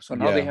right. So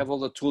now they have all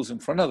the tools in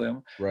front of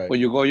them. Right. Where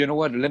you go, you know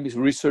what? Let me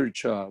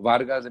research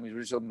Vargas. Let me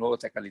research Nuevo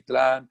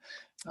Tecalitlán,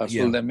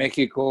 Sur de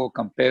Mexico,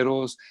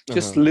 Camperos.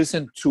 Just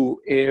listen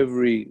to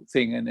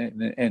everything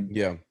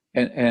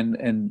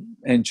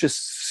and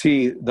just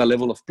see the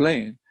level of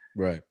playing.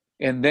 Right.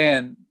 And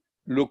then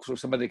look for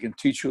somebody that can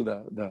teach you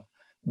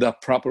the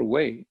proper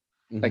way.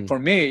 Like for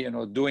me,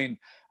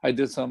 I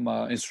did some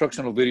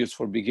instructional videos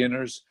for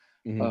beginners,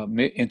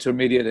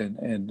 intermediate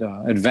and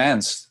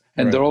advanced,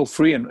 and they're all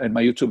free in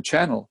my YouTube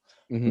channel.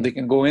 They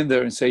can go in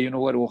there and say, you know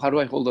what? Well, how do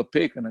I hold a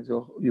pick? And I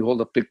go, you hold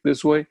a pick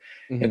this way,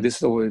 and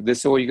this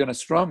is the way you're gonna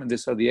strum, and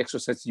these are the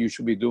exercises you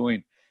should be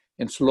doing,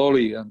 and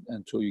slowly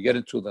until you get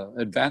into the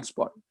advanced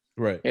part.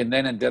 Right. And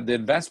then the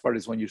advanced part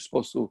is when you're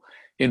supposed to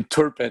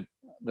interpret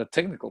the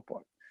technical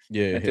part.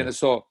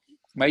 So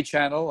my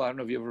channel, I don't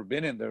know if you've ever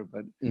been in there,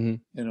 but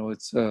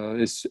it's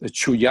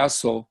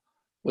Chuyazo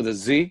with a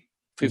Z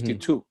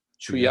 52.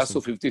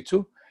 Chuyazo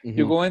 52.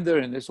 You go in there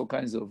and there's all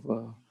kinds of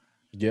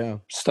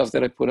stuff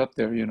that I put up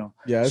there,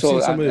 I've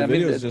seen some of the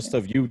videos just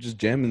of you just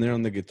jamming there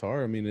on the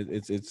guitar. I mean,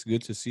 it's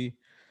good to see.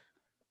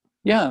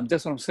 Yeah,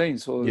 that's what I'm saying.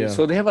 So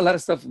they have a lot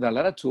of stuff, a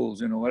lot of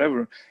tools,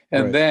 whatever.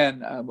 And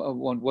then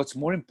what's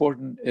more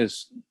important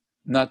is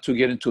not to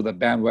get into the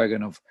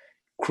bandwagon of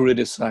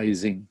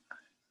criticizing,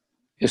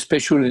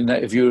 especially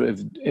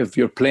if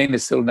your playing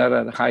is still not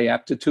at a high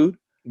aptitude.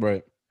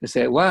 Right. They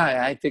say, well,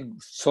 I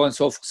think so and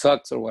so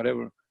sucks or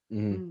whatever.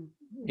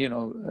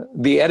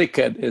 The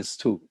etiquette is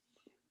to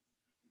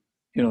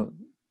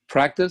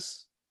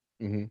practice.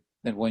 And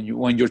when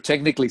you're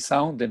technically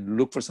sound, then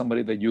look for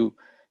somebody that you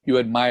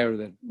admire,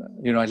 that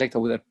I like the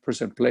way that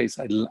person plays.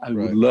 I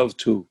would love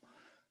to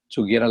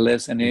get a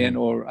lesson in,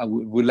 or I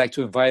would like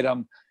to invite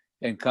them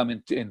and come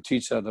and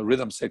teach the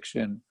rhythm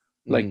section.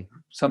 Like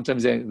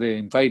sometimes they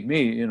invite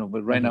me,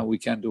 but right now we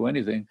can't do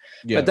anything.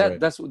 But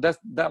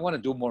I want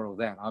to do more of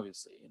that,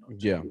 obviously.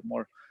 Do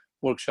more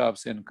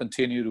workshops and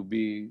continue to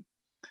be,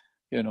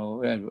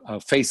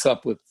 face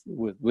up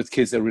with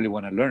kids that really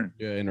want to learn.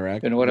 Yeah,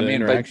 interact. You know what I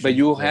mean? But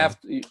you have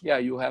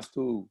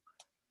to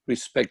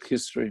respect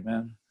history,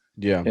 man.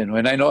 Yeah.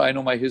 And I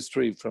know my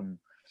history from,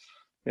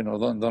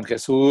 Don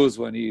Jesus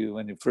when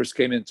he first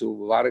came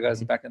into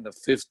Vargas back in the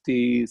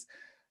 50s,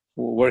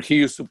 where he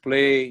used to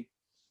play.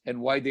 And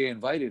why they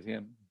invited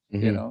him,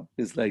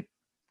 it's like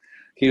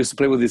he used to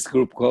play with this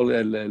group called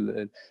El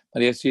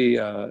Mariachi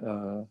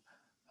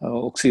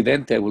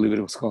Occidente, I believe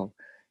it was called.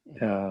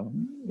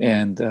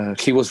 And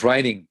he was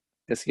writing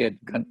because he had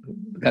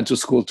gone to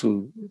school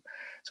so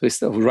he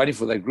started writing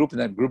for that group,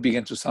 and that group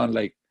began to sound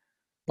like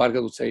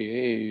Vargas would say,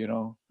 hey,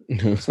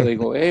 So they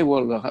go, hey,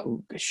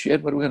 well,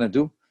 shit, what are we going to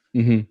do?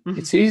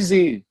 It's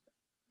easy.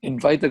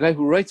 Invite the guy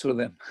who writes for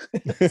them.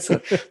 so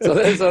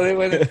they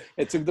went.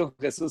 It took Don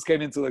Jesus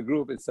came into the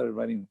group and started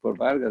writing for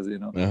Vargas,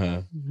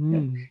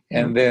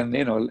 And then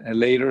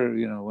later,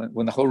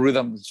 when the whole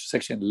rhythm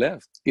section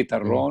left,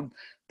 Guitarrón,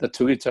 the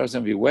two guitars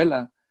and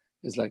vihuela,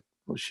 it's like,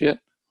 oh shit,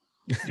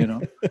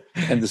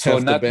 And so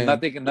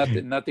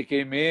Nati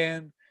came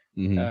in.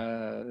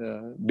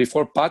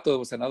 Before Pato, there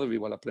was another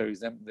vihuela player.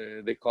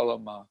 They call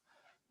him. I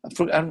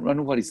don't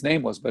know what his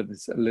name was, but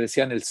le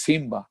decían el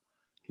Simba.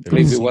 He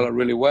played vihuela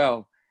really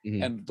well.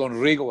 And Don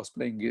Rigo was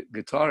playing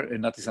guitar,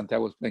 and Nati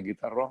Santiago was playing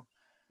guitarrón.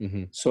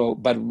 So,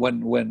 but when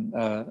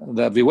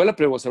the vihuela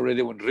player was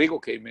already when Rigo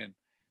came in,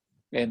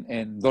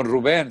 and Don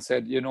Ruben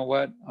said, you know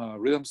what,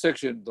 rhythm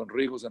section, Don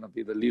Rigo's gonna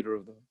be the leader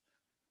of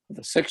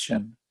the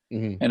section.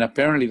 And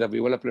apparently the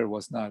vihuela player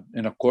was not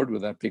in accord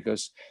with that,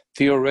 because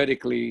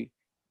theoretically,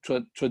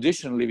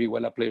 traditionally,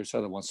 vihuela players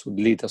are the ones who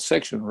lead a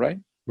section, right?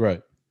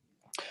 Right.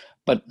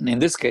 But in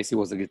this case, he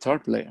was the guitar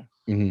player.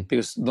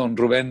 Because Don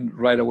Ruben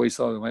right away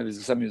saw him, this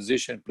is a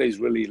musician, plays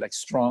really like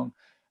strong.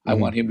 I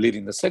want him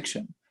leading the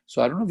section.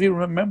 So I don't know if you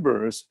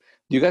remember, do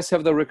you guys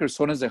have the record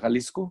Sones de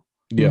Jalisco?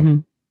 Yeah.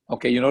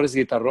 Okay, you notice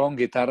guitarrón,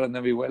 guitarra, and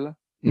vihuela?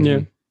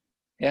 Yeah.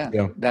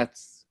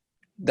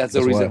 That's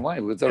the reason why.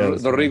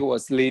 Don Rigo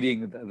was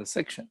leading the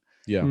section.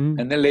 Yeah.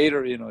 And then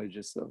later, it's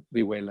just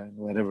vihuela and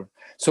whatever.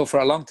 So for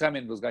a long time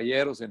in Los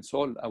Galleros and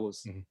Sol, I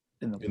was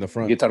in the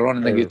front. Guitarrón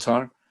and the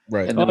guitar.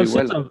 Right. And I've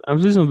seen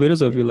some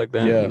videos of you like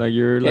that. Yeah. Like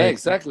you're like,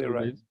 exactly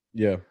right.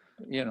 Yeah.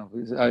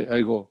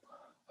 I go,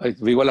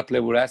 vihuela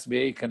player would ask me,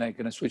 hey, can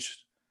I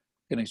switch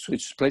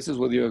places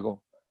with you? I go,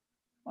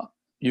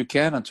 you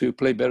can until you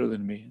play better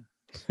than me.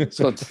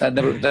 So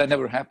that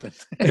never happened.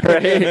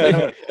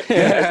 Right.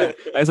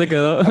 Ahí se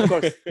quedó. Of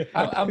course,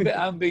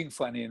 I'm being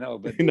funny,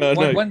 but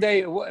one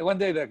day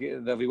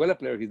the vihuela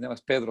player, his name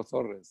was Pedro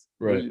Torres,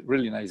 right.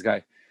 Really nice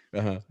guy.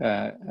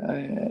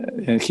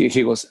 And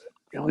he goes,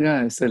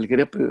 oiga, le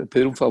quería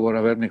pedir un favor.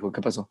 A ver, me dijo,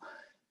 ¿qué pasó?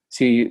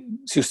 Si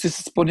usted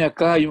se pone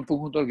acá y yo me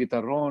pongo junto al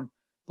guitarrón,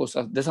 pues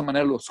de esa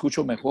manera lo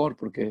escucho mejor,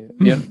 porque,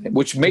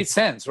 which made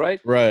sense,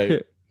 right?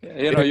 Right.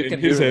 You can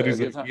hear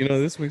it. Like,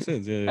 this makes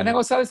sense. Yeah. And I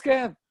go, ¿sabes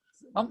qué?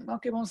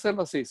 Okay, vamos a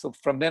hacerlo así. So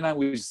from then on,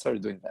 we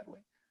started doing it that way.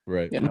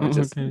 Right. You know,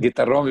 just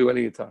guitarrón,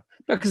 vihuela, guitar.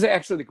 Because they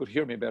actually could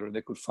hear me better.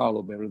 They could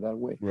follow better that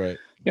way. Right.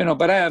 You know,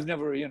 but I've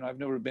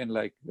never been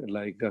like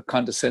a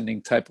condescending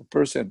type of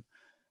person.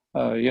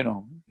 You know,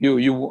 you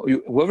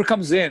whoever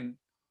comes in,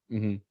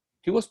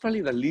 he was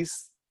probably the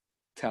least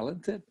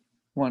talented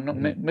one. No,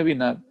 maybe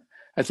not.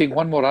 I think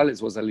Juan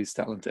Morales was the least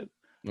talented.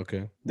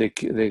 Okay. They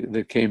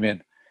came in,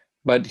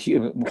 but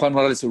Juan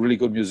Morales is a really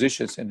good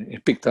musician, and he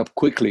picked up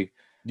quickly.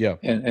 Yeah.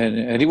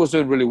 And he was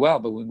doing really well,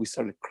 but when we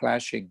started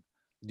clashing,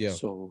 yeah,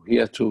 so he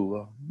had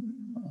to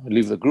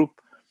leave the group.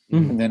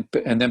 And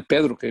then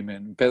Pedro came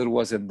in. Pedro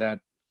wasn't that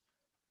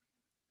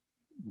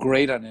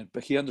great on it,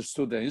 but he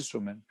understood the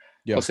instrument.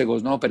 Yeah. Jose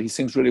goes, no, but he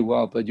sings really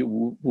well, but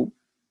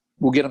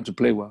we'll get him to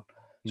play well.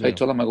 So I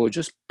told him, I go,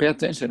 just pay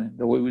attention in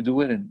the way we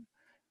do it. And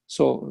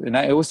so, and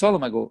I always tell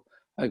him, I go,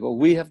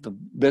 we have the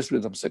best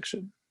rhythm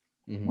section.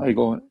 I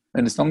go,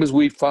 and as long as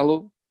we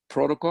follow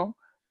protocol,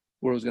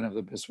 we're always going to have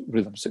the best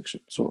rhythm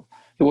section. So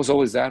it was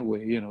always that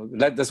way, you know.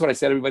 That's what I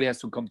said. Everybody has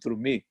to come through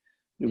me.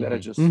 You got to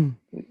just,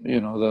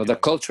 you know, the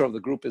culture of the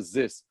group is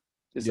this.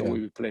 This is the way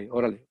we play.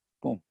 Orale,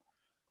 boom.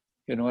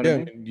 You know what I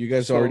mean? You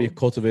guys already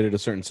cultivated a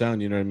certain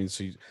sound, you know what I mean?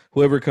 So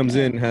whoever comes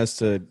in has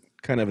to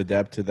kind of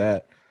adapt to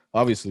that.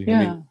 Obviously,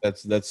 I mean,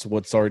 that's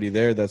what's already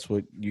there. That's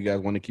what you guys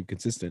want to keep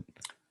consistent.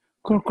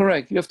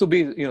 Correct. You have to be,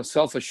 you know,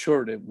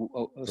 self-assured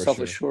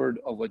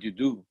of what you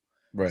do.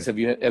 Right.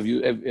 If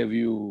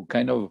you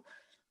kind of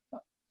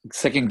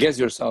second guess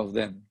yourself,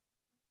 then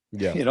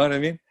you know what I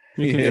mean.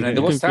 And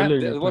there was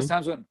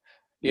times when,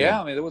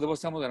 I mean, there was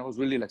times when I was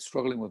really like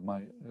struggling with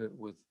my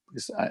with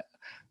this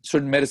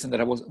certain medicine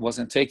that I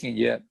wasn't taking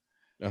yet,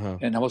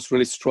 and I was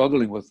really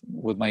struggling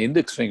with my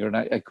index finger, and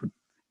I could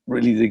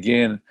really dig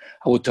in.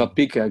 I would tell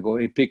Pique, I go,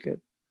 hey Pique,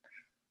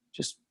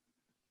 just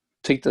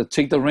take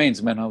the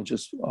reins, man.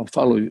 I'll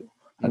follow you.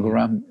 I go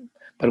around.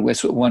 But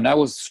when I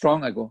was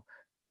strong, I go,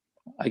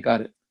 I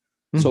got it.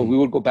 So we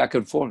would go back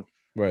and forth.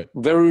 Right.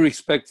 Very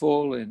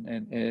respectful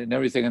and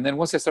everything. And then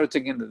once I started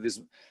taking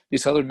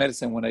this other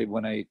medicine,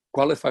 when I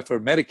qualified for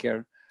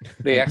Medicare,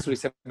 they actually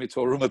sent me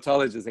to a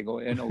rheumatologist. They go,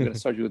 we're going to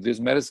start you with this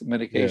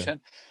medication.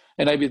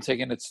 And I've been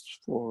taking it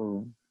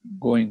for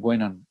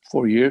going on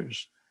 4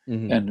 years.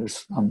 And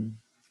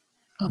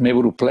I'm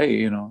able to play,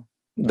 you know.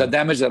 The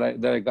damage that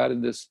I got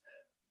in this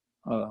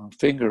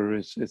finger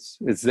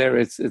it's there.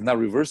 It's not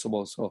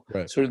reversible. So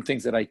certain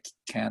things that I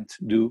can't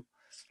do,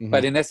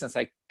 but in essence,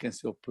 I can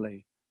still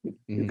play.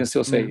 You can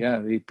still say,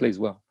 he plays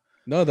well.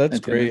 No, that's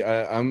great.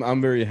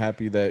 I'm very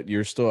happy that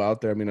you're still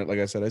out there. I mean, like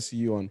I said, I see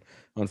you on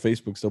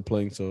Facebook still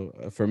playing. So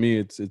for me,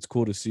 it's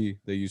cool to see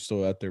that you're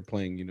still out there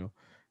playing, you know,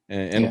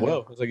 and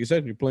well, because like you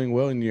said, you're playing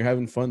well and you're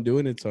having fun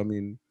doing it. So I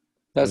mean,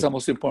 that's the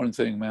most important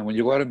thing, man. When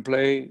you go out and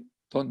play,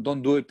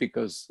 don't do it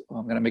because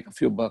I'm gonna make a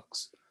few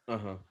bucks.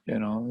 You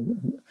know,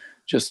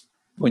 just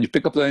when you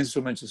pick up the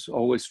instrument, just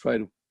always try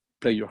to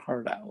play your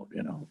heart out.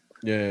 You know.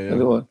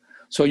 Yeah.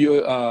 So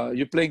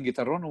you're playing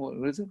guitarrón, or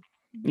what is it?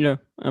 Yeah,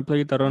 I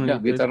play guitarrón. Yeah,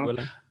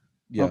 guitarrón.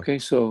 Yeah. Okay,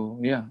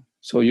 so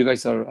so you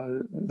guys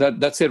are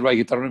that's it, right?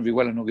 Guitarrón and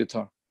vihuela, no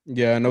guitar.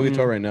 Yeah, no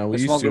guitar right now. We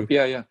used to. Group,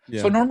 yeah.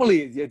 So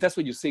normally that's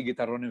what you see,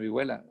 guitarrón and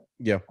vihuela.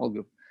 Yeah. All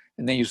group,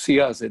 and then you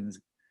see us and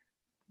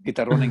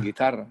guitarrón and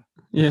guitarra.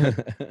 Yeah.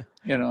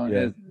 You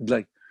know,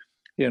 like,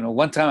 you know,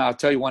 one time I'll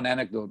tell you one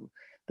anecdote.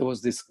 There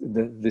was this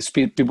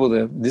people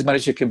this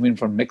mariachi came in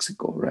from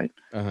Mexico, right?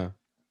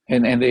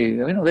 And they,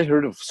 you know, they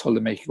heard of Sol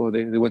de Mexico.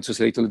 They went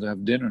to Italy to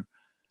have dinner,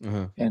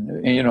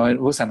 and you know,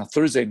 it was on a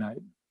Thursday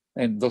night,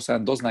 and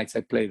those nights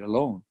I played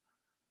alone.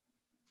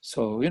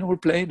 So, you know, we're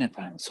playing and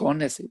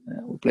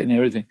we're playing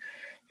everything,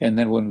 and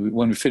then when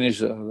we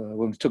finished,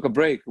 when we took a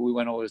break, we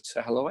went over to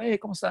say hello, hey,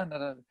 ¿cómo están?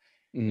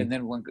 And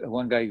then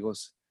one guy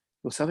goes,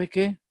 ¿sabe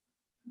qué?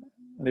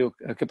 Le digo,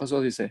 ¿qué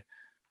pasó? Dice,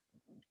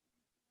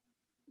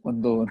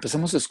 cuando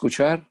empezamos a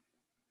escuchar,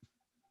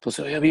 pues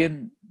se oía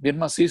bien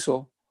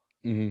macizo.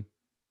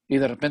 Y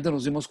de repente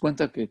nos dimos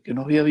cuenta que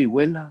no había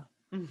vihuela,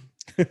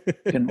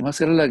 que nomás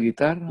era la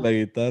guitarra. La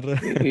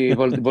guitarra. Y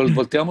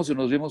volteamos y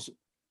nos vimos,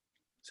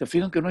 ¿se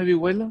fijan que no hay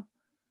vihuela?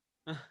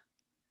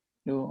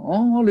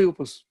 Digo, le digo,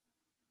 pues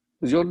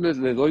yo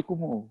le doy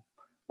como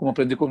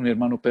aprendí con mi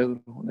hermano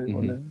Pedro.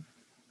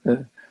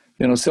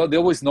 You know, so they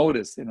always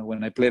notice, you know,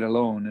 when I played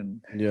alone,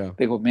 and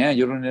they go, man,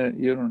 you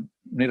don't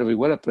need a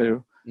vihuela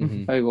player.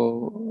 I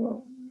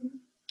go,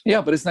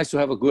 yeah, but it's nice to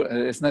have a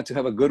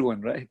good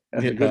one, right?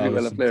 A good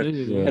vihuela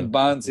player at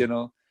bands, you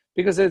know,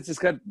 because it's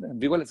got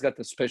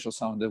the special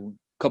sound that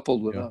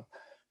coupled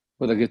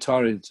with a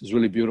guitar, it's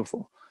really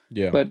beautiful.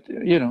 Yeah. But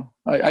you know,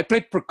 I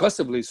played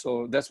percussively,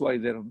 so that's why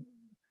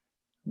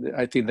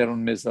I think they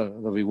don't miss the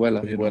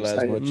vihuela. The vihuela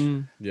as much.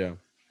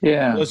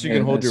 Yeah. Plus, you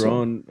can hold your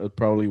own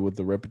probably with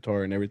the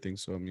repertoire and everything.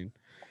 So I mean,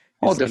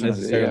 it's not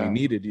necessarily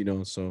needed, you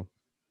know. So.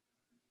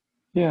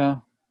 Yeah.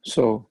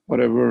 So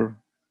whatever.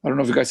 I don't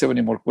know if you guys have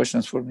any more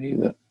questions for me.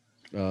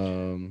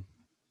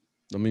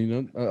 I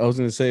mean, I was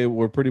gonna say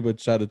we're pretty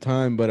much out of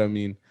time, but I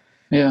mean,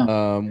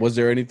 was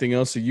there anything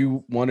else that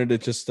you wanted to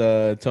just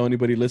tell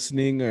anybody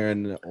listening,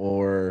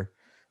 or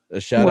a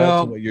shout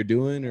out to what you're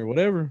doing or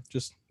whatever.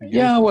 Just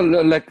yeah. Well,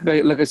 like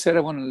I said, I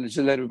want to just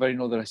let everybody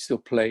know that I still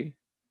play.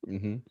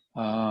 And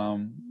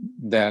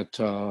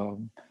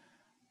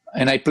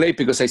I play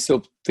because I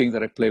still think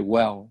that I play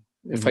well.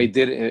 If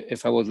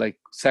I was like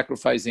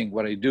sacrificing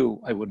what I do,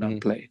 I would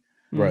not play.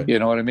 Right. You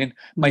know what I mean?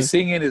 My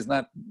singing is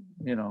not,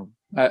 you know,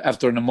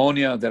 after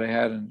pneumonia that I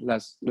had in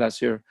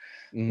last year,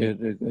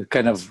 it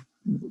kind of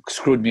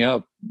screwed me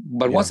up.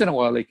 But once in a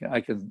while,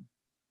 I can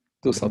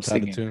do some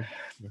singing.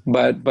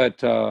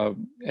 But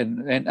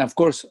and of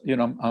course, you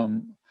know,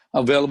 I'm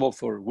available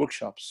for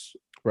workshops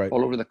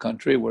all over the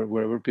country,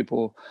 wherever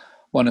people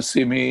want to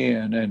see me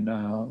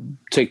and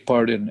take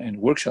part in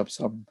workshops.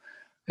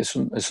 As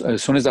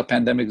soon as the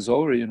pandemic is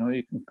over, you know,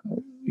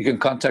 you can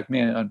contact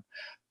me on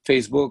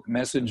Facebook,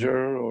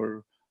 Messenger,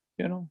 or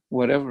you know,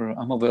 whatever.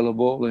 I'm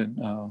available, and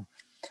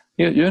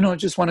you know,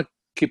 just want to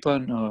keep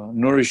on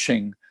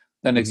nourishing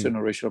the next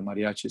generation of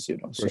mariachis. You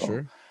know, for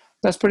sure.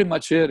 That's pretty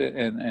much it.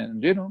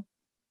 And you know,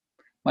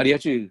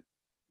 mariachi,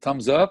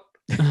 thumbs up,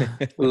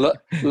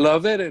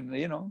 love it, and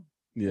you know,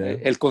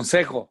 el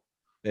consejo.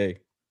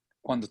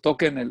 Cuando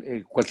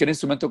toquen cualquier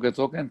instrumento que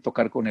toquen,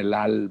 tocar con el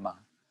alma.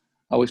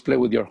 Always play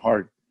with your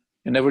heart.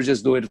 You never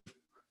just do it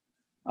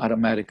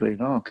automatically.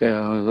 No,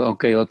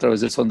 okay, otra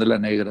vez el son de la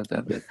negra.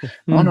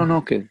 No,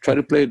 okay. Try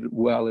to play it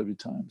well every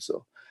time.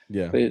 So,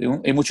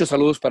 y muchos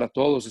saludos para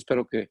todos.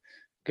 Espero que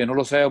no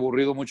los haya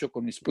aburrido mucho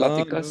con mis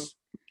pláticas.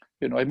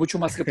 You know, hay mucho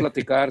más que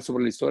platicar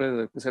sobre la historia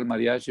de el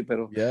mariachi,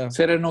 pero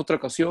será en otra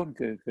ocasión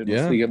que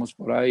nos sigamos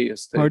por ahí.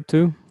 Part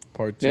 2.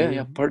 Part 2.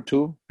 Yeah, part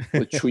 2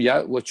 with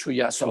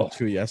Chuyazo.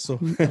 Chuyazo.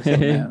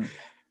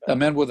 A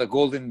man with a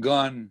golden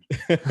gun,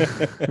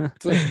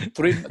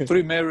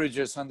 three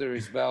marriages under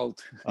his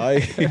belt.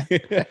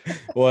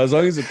 Well, as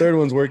long as the third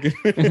one's working.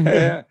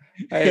 Yeah,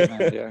 hey,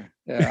 man,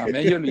 yeah. I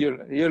mean,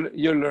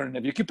 you'll learn.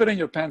 If you keep it in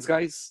your pants,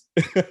 guys,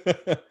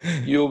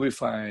 you'll be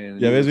fine.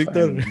 Yeah, ves,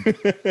 Victor?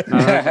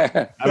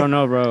 I don't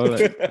know, bro.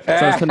 Like,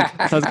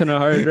 sounds kind of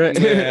hard, right?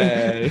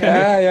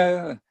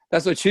 Yeah.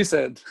 That's what she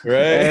said.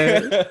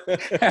 Right.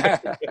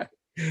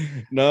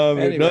 No,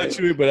 man, not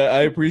Chewy, but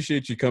I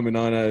appreciate you coming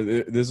on.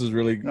 This is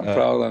really no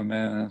problem,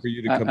 man. For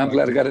you to come. I'm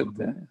glad I got it.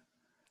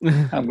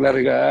 I'm glad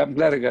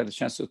I got a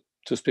chance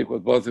to speak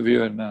with both of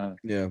you. And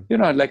you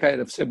know, like I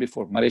have said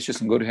before, mariachi's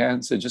in good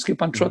hands. And just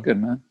keep on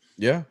trucking, man.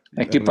 Yeah,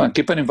 and keep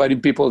on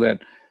inviting people that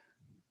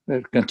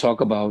can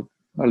talk about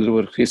a little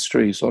bit of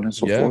history, so on and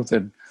so forth.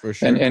 And for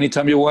sure. And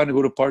anytime you want to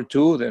go to part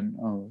 2, then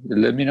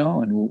let me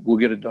know, and we'll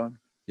get it done.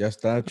 Yes,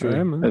 that's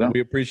true. We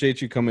appreciate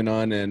you coming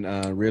on, and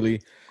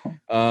really,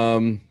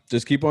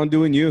 just keep on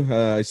doing you.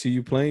 I see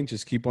you playing.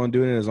 Just keep on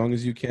doing it as long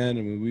as you can.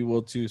 I mean, we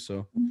will too.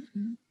 So,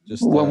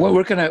 just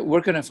where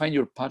can I find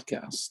your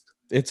podcast?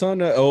 It's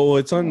on.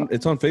 It's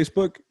on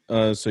Facebook.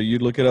 So you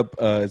look it up.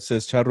 It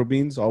says Charro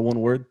Beans, all one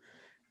word.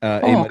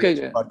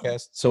 Okay.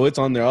 Podcast. So it's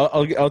on there.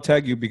 I'll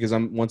tag you because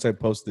once I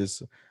post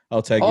this,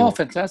 I'll tag you. Oh,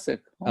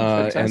 fantastic.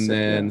 And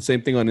then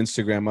same thing on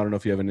Instagram. I don't know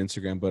if you have an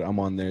Instagram, but I'm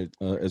on there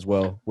as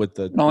well with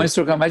the. No,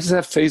 Instagram. I just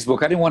have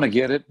Facebook. I didn't want to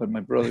get it, but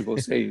my brother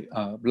goes, "Hey,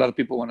 a lot of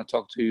people want to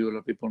talk to you. A lot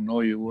of people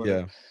know you."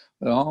 Yeah.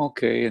 Oh,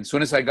 okay. And as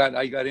soon as I got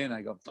in,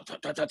 I go,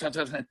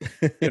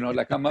 you know,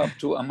 like I'm up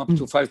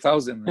to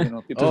 5,000. You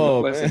know,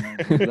 people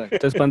requesting. Like,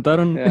 Te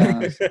espantaron.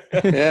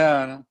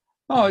 Yeah.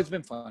 Oh, it's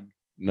been fun.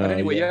 No, but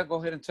anyway, go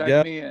ahead and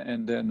tag me,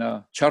 and then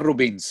Charro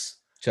Beans.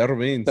 Charro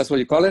Beans. That's what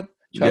you call it?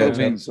 Charro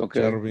Beans. Okay.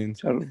 Charro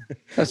Beans.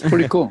 That's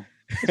pretty cool.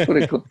 That's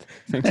pretty cool.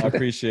 I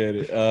appreciate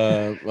it.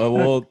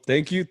 Well,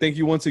 thank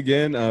you once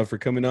again for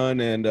coming on,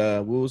 and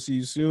we'll see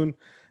you soon.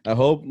 I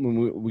hope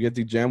when we get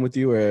to jam with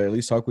you, or at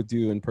least talk with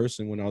you in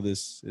person when all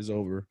this is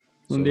over.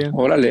 So.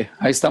 Órale,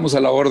 ahí estamos a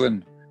la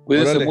orden.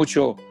 Cuídense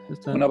mucho.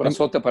 Un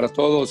abrazote para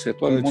todos y a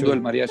todo el mundo del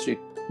mariachi.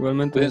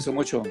 Igualmente. Cuídense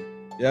mucho.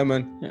 Yeah,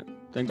 man. Yeah.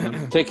 Thank you.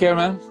 Take care,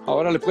 man.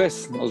 Órale,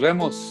 pues. Nos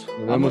vemos.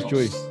 Nos vemos,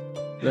 Chuy.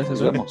 Gracias.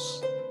 Nos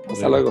vemos.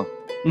 Hasta luego.